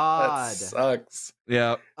my god. That sucks.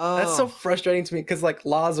 Yeah. Oh. That's so frustrating to me because like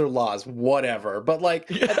laws are laws, whatever. But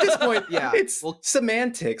like at this point, Yeah. it's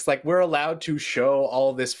semantics. Like we're allowed to show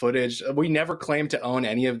all this footage. We never claim to own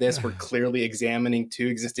any of this. We're clearly examining 2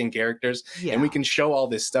 existing characters, Yeah. and we can show all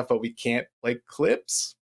this stuff, but we can't play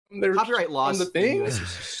clips. They're Copyright laws on the thing. in the US are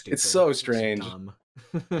so stupid. It's so strange. dumb.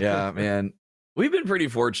 Yeah, man. We've been pretty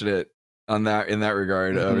fortunate on that in that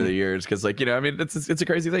regard over the years, because like, you know, I mean, it's a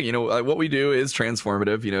crazy thing, you know, what we do is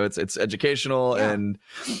transformative, you know, it's educational, Yeah. and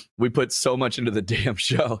we put so much into the damn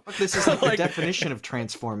show. Look, this is like, Like- the definition of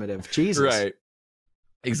transformative. Jesus. Right,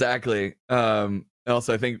 exactly.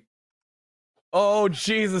 Also I think, oh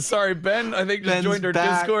Jesus, sorry, Ben, I think just Ben's joined our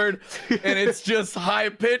back. Discord, and it's just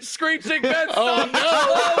high-pitched screeching. Ben, stop.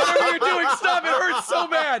 Oh, whatever you're doing, stop. It hurts so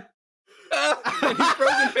bad. And his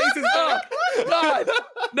frozen face is Oh, back. God,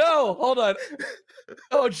 no, hold on.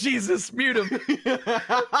 Oh Jesus, mute him.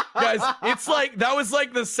 Guys, it's like that was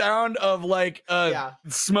like the sound of like a Yeah.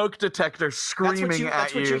 smoke detector That's screaming what you, at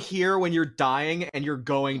that's what you. you hear when you're dying and you're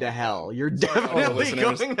going to hell. You're definitely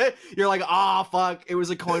listeners. going to, you're like, ah, fuck, it was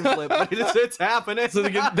a coin flip, but it's happening. So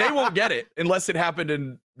they won't get it unless it happened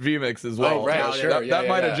in VMix as well. Oh, right, That- sure, That, yeah,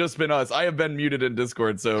 might yeah. have just been us. I have been muted in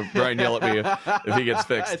Discord, so Brian, yell at me if he gets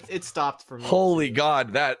fixed. It stopped for me. Holy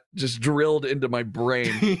God, that just drilled into my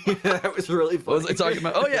brain. That was really What funny. was I talking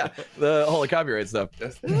about? Oh yeah, the whole copyright stuff.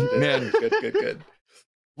 Man. Good.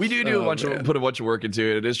 We do Oh, put a bunch of work into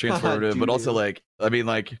it. It is transformative, but also like, I mean,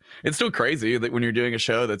 like, it's still crazy that when you're doing a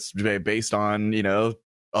show that's based on, you know,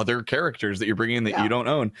 other characters that you're bringing in that Yeah. you don't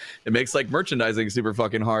own, it makes like merchandising super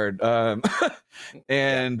fucking hard.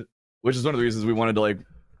 And which is one of the reasons we wanted to, like,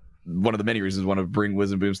 one of the many reasons we want to bring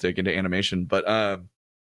Wiz and Boomstick into animation. But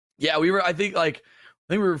yeah, I think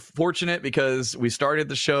we were fortunate because we started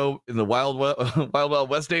the show in the wild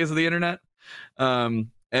west days of the internet. And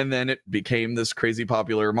then it became this crazy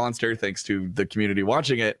popular monster thanks to the community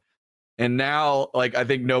watching it. And now, like, I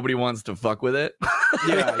think nobody wants to fuck with it.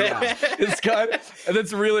 Yeah. It's kind of, and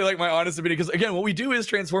that's really like my honest opinion. Because again, what we do is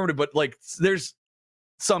transformative, but like, there's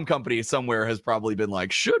some company somewhere has probably been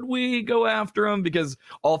like, should we go after them? Because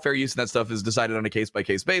all fair use and that stuff is decided on a case by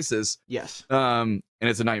case basis. Yes. And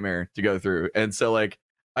it's a nightmare to go through. And so like,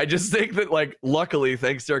 I just think that like, luckily,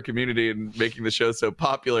 thanks to our community and making the show so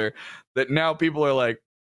popular, that now people are like,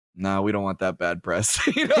 no, we don't want that bad press.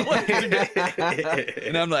 You know, like,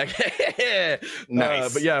 and I'm like,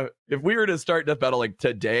 Nice. but yeah, if we were to start Death Battle like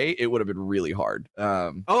today, it would have been really hard.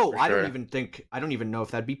 Oh, For I sure. don't even know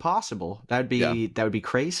if that'd be possible. That would be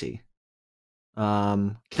crazy.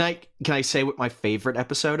 Can I say what my favorite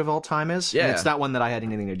episode of all time is? And Yeah. it's not one that I had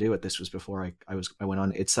anything to do with. This was before I went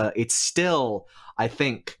on. It's still, I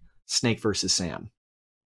think, Snake versus Sam.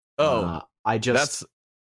 I just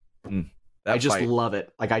fight. love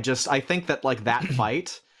it. Like I think that like that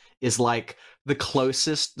fight is like the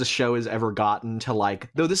closest the show has ever gotten to like,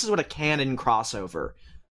 though this is what a canon crossover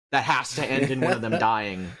that has to end in one of them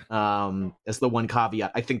dying. As the one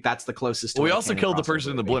caveat. I think that's the closest. To Well, we what a also canon killed the crossover person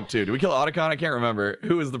in the would be. blimp too. Did we kill Otacon? I can't remember.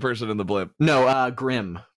 Who was the person in the blimp? No,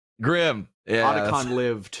 Grim. Grim. Yeah. Otacon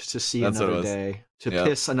lived to see that's what it another was. day, to Yeah.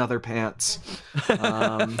 piss another pants.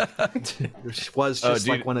 Which was just dude.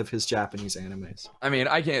 like one of his Japanese animes. I mean,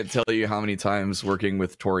 I can't tell you how many times working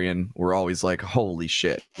with Torian, we're always like, holy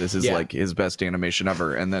shit, this is Yeah. like his best animation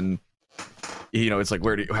ever. And then, you know, it's like,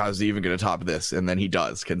 how's he even going to top this? And then he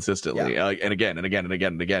does consistently, and again and again and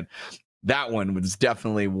again and again. That one was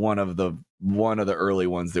definitely one of the early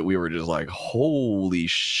ones that we were just like, holy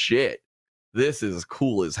shit, this is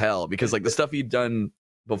cool as hell. Because like the stuff he'd done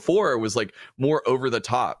before was like more over the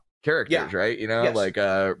top characters, Yeah. right? You know, Yes. like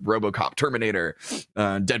RoboCop, Terminator,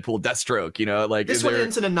 Deadpool, Deathstroke, you know, like This one they're-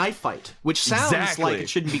 ends in a knife fight, which sounds Exactly. like it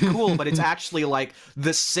shouldn't be cool, but it's actually like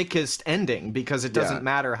the sickest ending because it doesn't Yeah.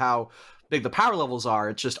 matter how big the power levels are.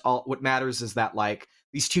 It's just all what matters is that like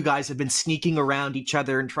these two guys have been sneaking around each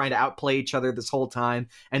other and trying to outplay each other this whole time,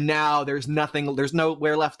 and now there's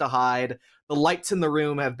nowhere left to hide. The lights in the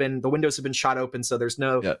room the windows have been shot open, so there's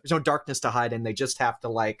no darkness to hide in. They just have to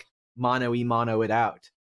like mono it out.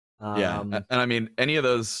 And I mean, any of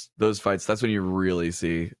those fights, that's when you really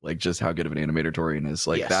see like just how good of an animator Torian is,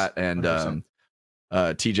 like Yes, that, and 100%.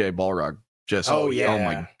 TJ Balrog just Oh, oh yeah.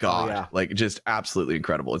 my god, yeah. like just absolutely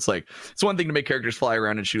incredible. It's like it's one thing to make characters fly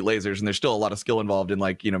around and shoot lasers, and there's still a lot of skill involved in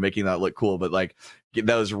like making that look cool, but like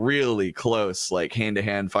those really close like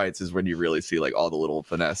hand-to-hand fights is when you really see like all the little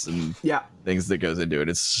finesse and Yeah. things that goes into it.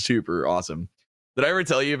 It's super awesome. Did I ever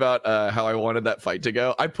tell you about how I wanted that fight to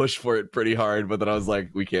go? I pushed for it pretty hard, but then I was like,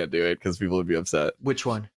 we can't do it because people would be upset. Which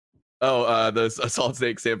one? The Solid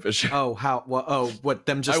Snake Sandfish. Oh, how? Well, oh, what?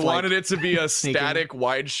 Them just. I wanted it to be a sneaking- static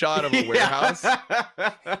wide shot of a warehouse,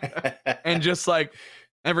 and just like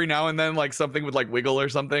every now and then, like something would like wiggle or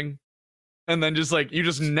something, and then just like you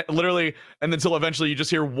just literally, and until eventually you just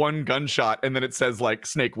hear one gunshot, and then it says like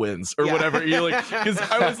Snake wins or Yeah. whatever. You're like, because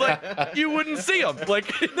I was like, you wouldn't see him,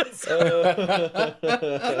 like, and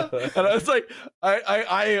I was like,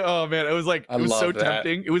 I oh man, it was like I it was so love that.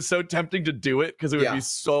 tempting. It was so tempting to do it because it would Yeah. be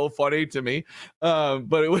so funny to me,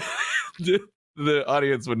 but it was. The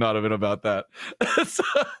audience would not have been about that. So,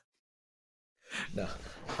 No.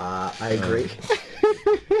 I agree.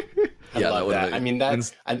 I Yeah, that love would've that. been- I mean,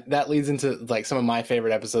 that leads into like some of my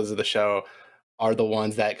favorite episodes of the show are the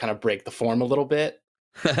ones that kind of break the form a little bit.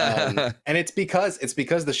 And it's because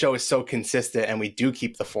the show is so consistent and we do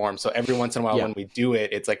keep the form. So every once in a while Yeah. when we do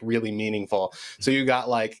it, it's like really meaningful. So you got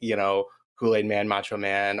like, Kool-Aid Man, Macho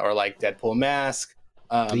Man, or like Deadpool Mask.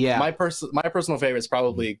 Yeah. My personal favorite is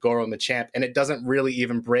probably Goro Machamp, and it doesn't really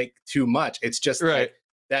even break too much. It's just Right. like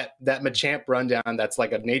that Machamp rundown that's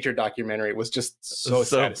like a nature documentary was just so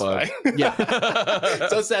So fun. satisfying. Yeah.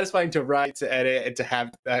 So satisfying to write, to edit, and to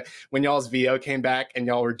have that when y'all's VO came back and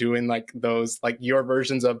y'all were doing like those like your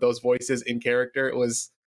versions of those voices in character. It was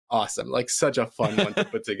awesome. Like such a fun one to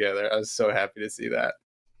put together. I was so happy to see that.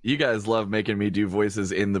 You guys love making me do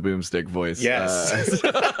voices in the Boomstick voice. Yes.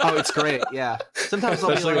 Oh, it's great. Yeah. Sometimes I'll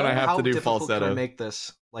be Especially like, when I have how to do difficult can I falsetto. make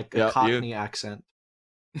this like Yeah, a you- Cockney accent?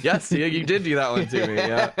 Yes, yeah, you did do that one to me.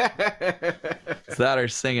 Yeah, it's that or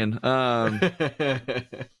singing.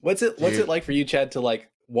 What's Dude. it like for you, Chad, to like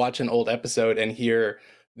watch an old episode and hear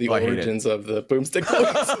the Oh, I hate it. origins of the Boomstick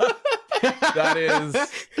voice? That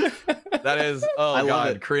is. Oh I love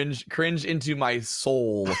god, it. cringe into my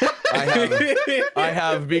soul. I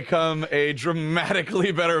have become a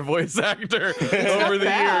dramatically better voice actor over the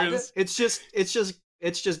years. It's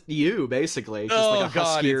just you basically. Just Oh like a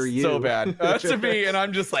god, huskier it's you. so bad. To me, and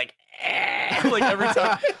I'm just like, like every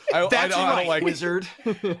time. I That's don't right, like. wizard.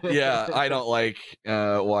 Yeah, I don't like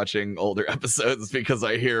watching older episodes because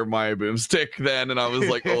I hear my boomstick then, and I was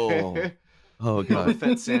like, oh Boba god. Fett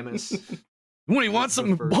Samus. When he wants the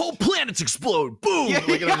some first. whole planets explode, boom!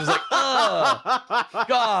 Like, and I'm just like, oh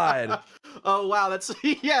god. Oh wow, that's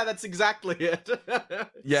exactly it.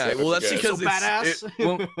 Yeah, well, that's So because so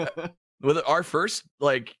badass. with our first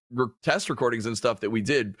like test recordings and stuff that we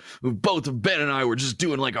did, both Ben and I were just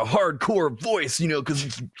doing like a hardcore voice, because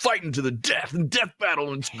it's fighting to the death and death battle,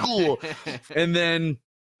 and it's cool. And then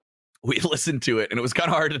we listened to it, and it was kind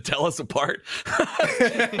of hard to tell us apart.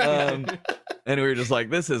 And we were just like,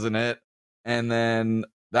 this isn't it. And then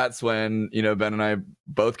that's when Ben and I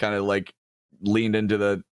both kind of like leaned into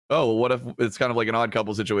the, oh, well, what if it's kind of like an odd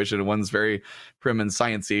couple situation, and one's very prim and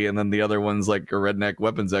sciencey, and then the other one's like a redneck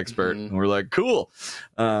weapons expert. Mhm. And we're like, cool.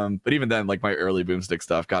 But even then, like my early boomstick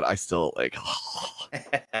stuff, God, I still like.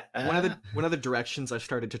 One of the directions I've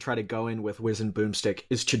started to try to go in with Wiz and Boomstick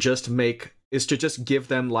is to just give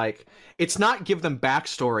them like, it's not give them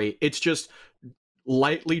backstory, it's just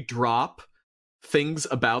lightly drop things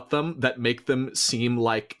about them that make them seem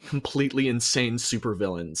like completely insane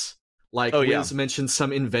supervillains. Like Oh, yeah. Wiz mentioned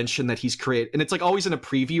some invention that he's created, and it's like always in a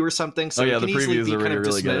preview or something, so Oh, yeah, it can the easily previews be are kind of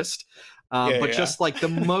really good. dismissed. Yeah, But yeah. just like the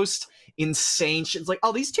most insane shit. It's like,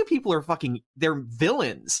 oh, these two people are they're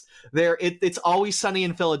villains. It's Always Sunny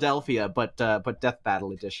in Philadelphia, but Death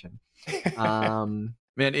Battle edition.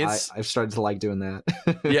 Man, it's I've started to like doing that.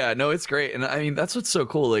 yeah, no, it's great. And I mean, that's what's so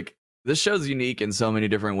cool. Like, this show's unique in so many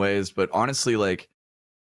different ways, but honestly, like,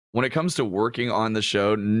 when it comes to working on the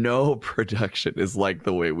show, no production is like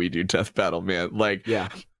the way we do Death Battle, man. Like, Yeah.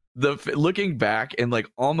 looking back, and like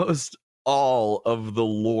almost all of the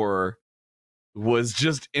lore was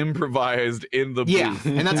just improvised in the Yeah, booth.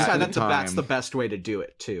 and that's at the that's the time. best way to do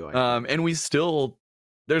it too. I think. And we still,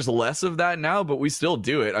 there's less of that now, but we still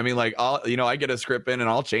do it. I mean, like, I get a script in and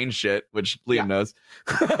I'll change shit, which Liam Yeah. knows.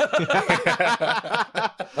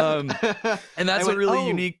 And that's I a went, really "Oh,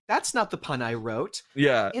 unique. That's not the pun I wrote.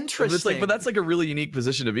 Yeah. It's like, Interesting. but that's like a really unique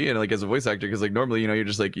position to be in, like as a voice actor, because like normally, you're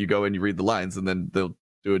just like, you go and you read the lines and then they'll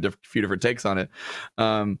do few different takes on it.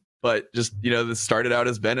 But just, this started out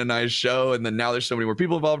as Ben and I's show, and then now there's so many more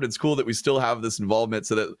people involved. It's cool that we still have this involvement,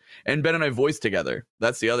 and Ben and I voice together.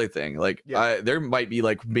 That's the other thing. Like, there might be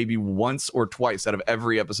like maybe once or twice out of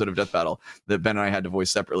every episode of Death Battle that Ben and I had to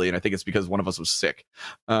voice separately, and I think it's because one of us was sick.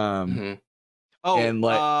 Oh, and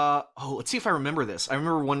let's see if I remember this. I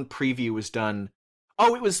remember one preview was done.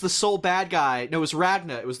 Oh, it was the sole bad guy. No, it was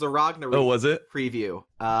Ragna. It was the Ragna. Oh, was it? Preview.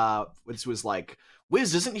 Which was like,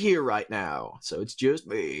 Wiz isn't here right now, so it's just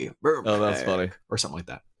me. Oh, that's funny. Or something like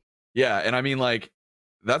that. Yeah, and I mean, like,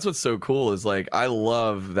 that's what's so cool is, like, I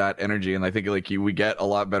love that energy, and I think, like, we get a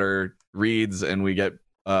lot better reads, and we get,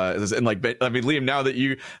 and, like, I mean, Liam, now that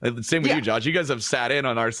same with you, Josh, you guys have sat in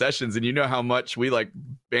on our sessions, and you know how much we, like,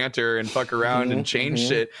 banter and fuck around and change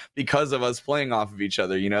shit because of us playing off of each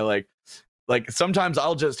other, Like sometimes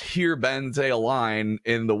I'll just hear Ben say a line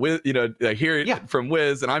in the Wiz, I hear it from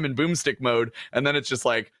Wiz, and I'm in boomstick mode, and then it's just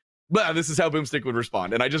like, well, this is how boomstick would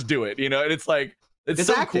respond, and I just do it, and it's like it's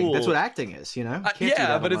so acting. cool. That's what acting is,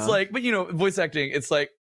 but it's like, but voice acting, it's like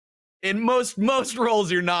in most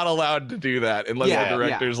roles you're not allowed to do that unless the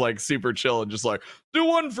director's like super chill and just like do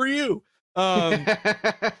one for you.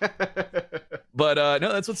 But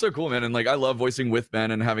no, that's what's so cool, man. And like I love voicing with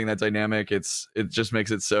Ben and having that dynamic. It just makes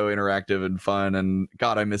it so interactive and fun. And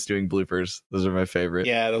God, I miss doing bloopers. Those are my favorite.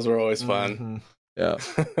 Yeah, those were always fun. Yeah.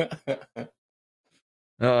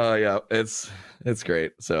 Yeah, it's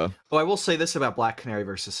great. So I will say this about Black Canary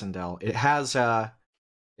versus Sindel. It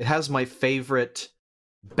has my favorite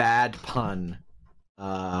bad pun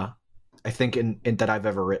I think in that I've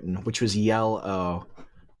ever written, which was yell-o.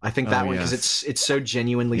 I think that one, because it's so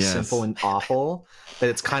genuinely simple and awful that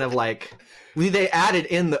it's kind of like they added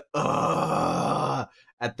in the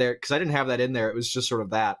at there, because I didn't have that in there. It was just sort of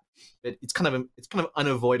that. It's kind of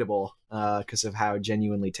unavoidable because of how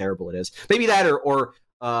genuinely terrible it is. Maybe that or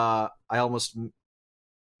I almost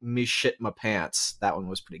me shit my pants. That one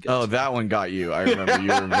was pretty good. Oh, that one got you. I remember you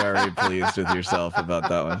were very pleased with yourself about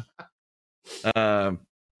that one.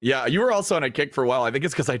 Yeah, you were also on a kick for a while. I think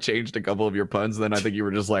it's because I changed a couple of your puns. And then I think you were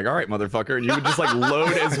just like, all right, motherfucker. And you would just like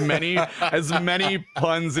load as many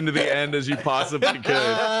puns into the end as you possibly could.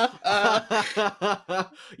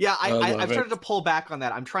 Yeah, I've started to pull back on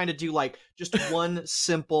that. I'm trying to do like just one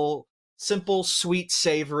simple, sweet,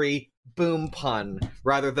 savory boom pun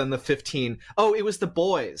rather than the 15. Oh, it was The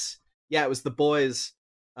Boys. Yeah, it was The Boys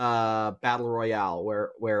Battle Royale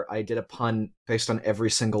where I did a pun based on every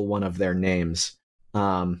single one of their names.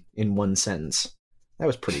 In one sentence. That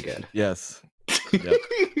was pretty good. Yes. Yep.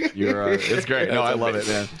 It's great. No, I love it,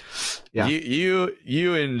 man. Yeah.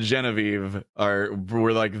 You and Genevieve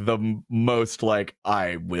were like the most like,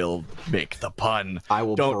 I will make the pun. I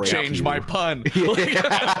will don't change my pun.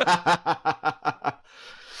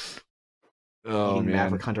 Oh, Eating man.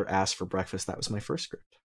 Maverick Hunter ass for breakfast. That was my first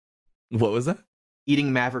script. What was that?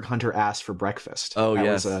 Eating Maverick Hunter ass for breakfast. Oh,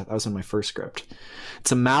 yes. That was in my first script.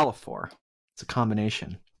 It's a Malafor. It's a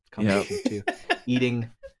combination too.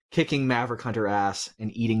 Kicking Maverick Hunter ass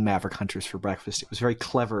and eating Maverick Hunters for breakfast. It was very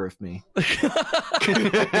clever of me.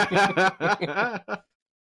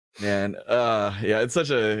 Man, yeah, it's such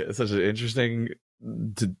an interesting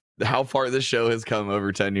how far this show has come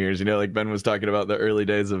over 10 years. Like Ben was talking about the early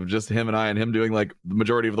days of just him and I and him doing like the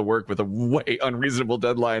majority of the work with a way unreasonable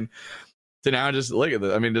deadline to now just look at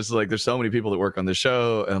it. I mean, just like there's so many people that work on the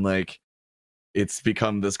show and like it's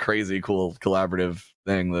become this crazy cool collaborative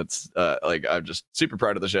thing that's like I'm just super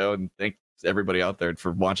proud of the show and thanks everybody out there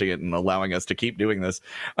for watching it and allowing us to keep doing this.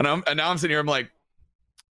 And now I'm sitting here, I'm like,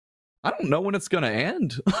 I don't know when it's gonna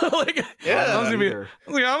end. Like, I'm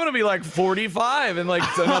gonna be like 45 in like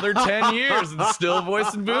another 10 years and still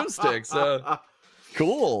voicing Boomstick. So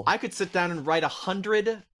cool. I could sit down and write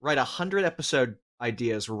 100 episode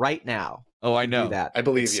ideas right now. Oh, I know do that. I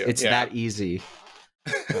believe you. It's that easy.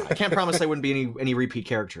 I can't promise there wouldn't be any repeat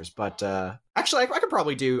characters, but actually, I could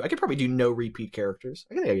probably do no repeat characters.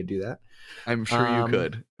 I think I could do that. I'm sure you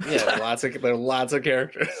could. Yeah, there are lots of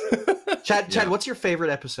characters. Chad, what's your favorite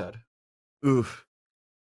episode? Oof,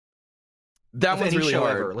 that one's really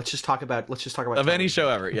hard. Ever. Let's just talk about of any show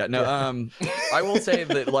ever. Yeah, no. I will say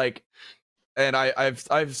that like, and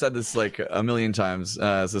I've said this like a million times.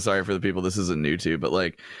 So sorry for the people this isn't new to, but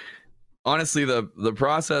like. Honestly, the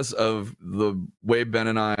process of the way Ben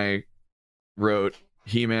and I wrote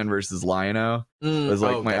He-Man versus Lion-O was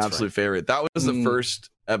like my absolute favorite. That was the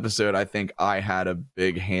first episode I think I had a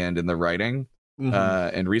big hand in the writing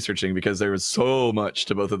and researching because there was so much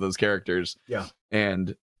to both of those characters. Yeah.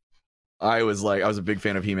 And I was a big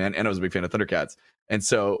fan of He-Man and I was a big fan of Thundercats. And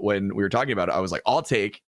so when we were talking about it, I was like, I'll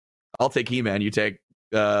take He-Man, you take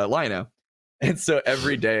Lion-O. And so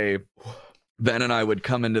every day Ben and I would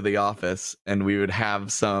come into the office and we would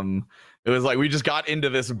have some. It was like we just got into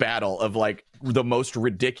this battle of like the most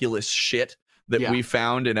ridiculous shit that we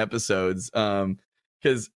found in episodes.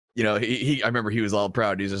 Because I remember he was all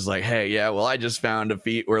proud. He's just like, hey, yeah, well, I just found a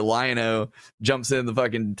feat where Lion-O jumps in the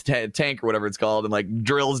fucking tank or whatever it's called and like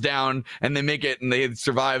drills down and they make it and they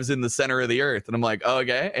survives in the center of the earth. And I'm like, oh,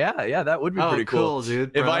 okay, yeah, that would be pretty cool,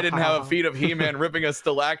 dude. If I didn't have a feat of He-Man ripping a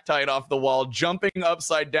stalactite off the wall, jumping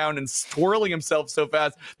upside down and twirling himself so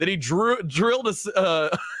fast that he drilled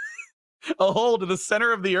a hole to the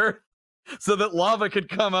center of the earth so that lava could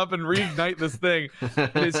come up and reignite this thing.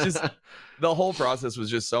 And it's just the whole process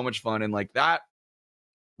was just so much fun. And like that,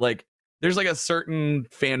 like there's like a certain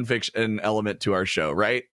fan fiction element to our show,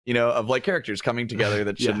 right? Of like characters coming together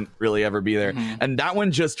that shouldn't really ever be there. Mm-hmm. And that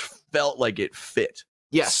one just felt like it fit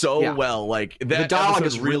well. Like that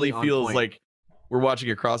episode really feels like we're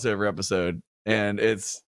watching a crossover episode, and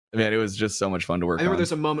it was just so much fun to work on. I remember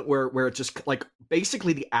there's a moment where it just like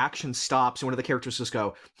basically the action stops and one of the characters just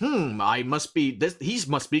go, I must be this. He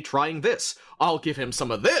must be trying this. I'll give him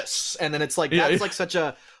some of this. And then it's like, that's like such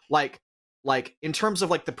a like in terms of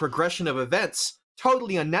like the progression of events,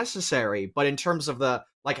 totally unnecessary. But in terms of the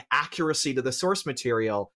like accuracy to the source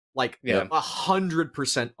material, like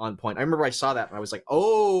 100% on point. I remember I saw that and I was like,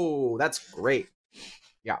 oh, that's great.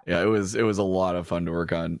 Yeah. Yeah. It was a lot of fun to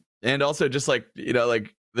work on. And also just like,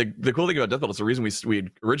 like, the cool thing about Death Battle, so the reason we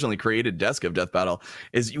originally created Desk of Death Battle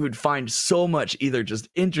is you would find so much either just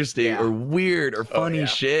interesting or weird or funny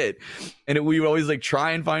shit, and we would always like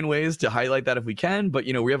try and find ways to highlight that if we can, but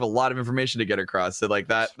we have a lot of information to get across, so like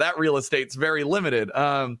that real estate's very limited.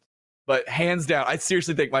 But hands down, I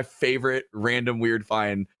seriously think my favorite random weird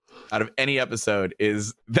find out of any episode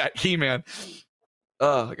is that He-Man.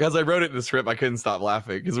 Because I wrote it in the script, I couldn't stop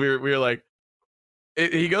laughing because we were like.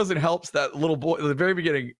 He goes and helps that little boy at the very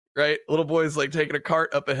beginning, right? Little boy's like taking a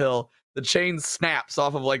cart up a hill. The chain snaps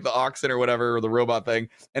off of like the oxen or whatever, or the robot thing,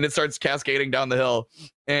 and it starts cascading down the hill.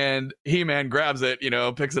 And He-Man grabs it,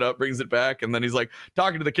 picks it up, brings it back, and then he's like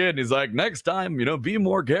talking to the kid, and he's like, next time, be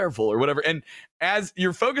more careful or whatever. And as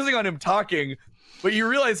you're focusing on him talking, but you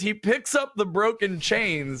realize he picks up the broken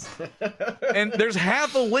chains, and there's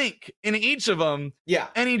half a link in each of them. Yeah.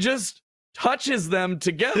 And he just touches them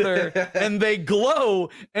together and they glow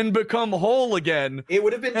and become whole again. It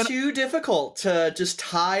would have been too difficult to just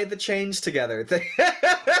tie the chains together.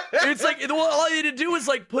 It's like, all he had to do was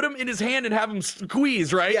like put him in his hand and have him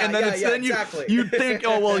squeeze, right? And then you'd think,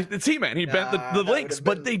 oh well, it's He-Man. He bent the links,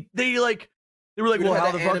 but they were like, well,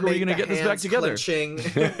 how the fuck are we gonna get this back together?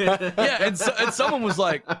 Yeah, and someone was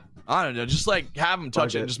like, I don't know, just like have him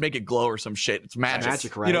touch it and just make it glow or some shit. It's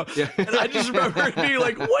magic, right? And I just remember being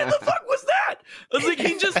like, what the fuck was that? I was like,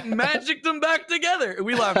 he just magicked them back together. And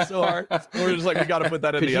we laughed so hard. We were just like, we got to put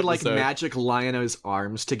that in the episode. Could he like magic Lion-O's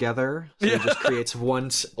arms together? So he just creates one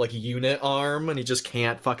like unit arm and he just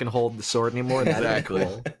can't fucking hold the sword anymore? Exactly.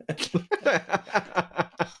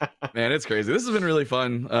 Man, it's crazy. This has been really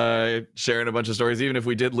fun sharing a bunch of stories, even if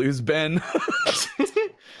we did lose Ben.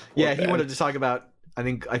 Yeah, he wanted to talk about I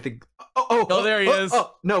think. Oh, there he is.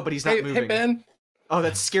 Oh, no, but he's not moving. Hey, Ben. Oh,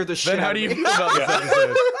 that scared the shit out of me. Ben, how do you feel about this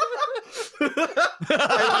episode?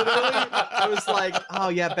 I was like, oh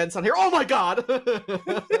yeah, Ben's not here. Oh my god.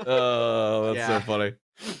 Oh, that's so funny.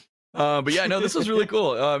 But yeah, no, this was really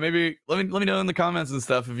cool. Maybe let me know in the comments and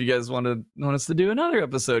stuff if you guys want us to do another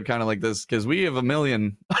episode kind of like this, because we have a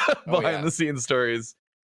million behind the scenes stories,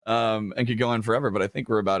 and could go on forever. But I think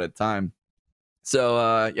we're about at time.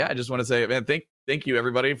 So yeah, I just want to say, man, thank you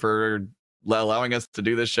everybody for allowing us to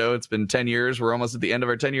do this show. It's been 10 years. We're almost at the end of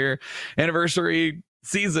our 10-year anniversary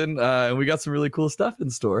season, and we got some really cool stuff in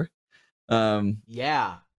store.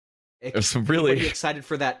 Yeah, there's some really excited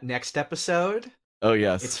for that next episode. Oh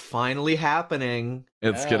yes, it's finally happening.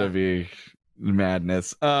 It's gonna be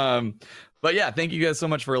madness. But yeah, thank you guys so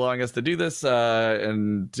much for allowing us to do this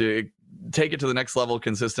and to take it to the next level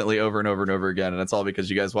consistently over and over and over again. And it's all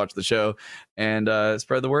because you guys watch the show and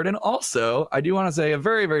spread the word. And also, I do want to say a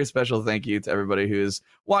very, very special thank you to everybody who is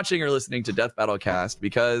watching or listening to Death Battle Cast,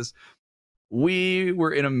 because we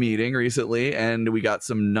were in a meeting recently and we got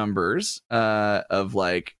some numbers of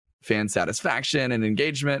like fan satisfaction and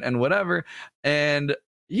engagement and whatever. And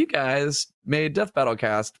you guys made Death Battle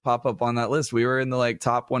Cast pop up on that list. We were in the like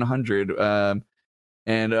top 100,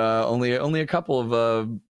 and only a couple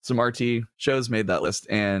of some RT shows made that list,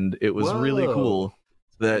 and it was really cool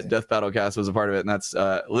that Death Battle Cast was a part of it. And that's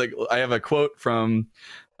like, I have a quote from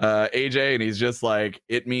AJ, and he's just like,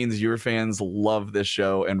 it means your fans love this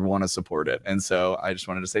show and want to support it. And so I just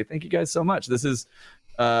wanted to say thank you guys so much. This is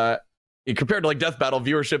compared to like Death Battle,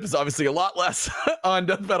 viewership is obviously a lot less on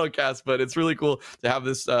Death Battle Cast, but it's really cool to have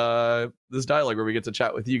this this dialogue where we get to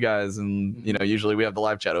chat with you guys, and you know, usually we have the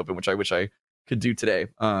live chat open, which I wish I could do today.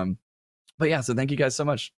 But yeah, so thank you guys so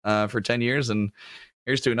much for 10 years, and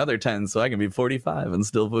here's to another 10, so I can be 45 and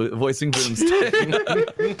still voicing Boomstick.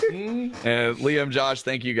 And Liam, Josh,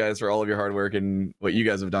 thank you guys for all of your hard work and what you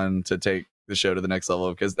guys have done to take the show to the next level.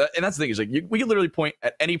 Because that's the thing, is like we can literally point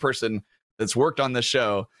at any person that's worked on this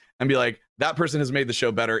show and be like, that person has made the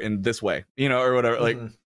show better in this way, you know, or whatever. Like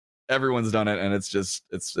everyone's done it, and it's just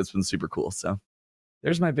it's been super cool. So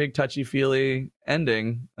there's my big touchy-feely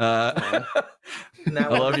ending. I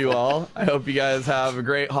love you all. I hope you guys have a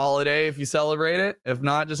great holiday if you celebrate it. If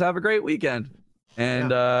not, just have a great weekend. And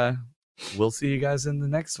we'll see you guys in the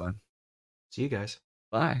next one. See you guys.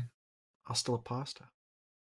 Bye. Hasta la pasta.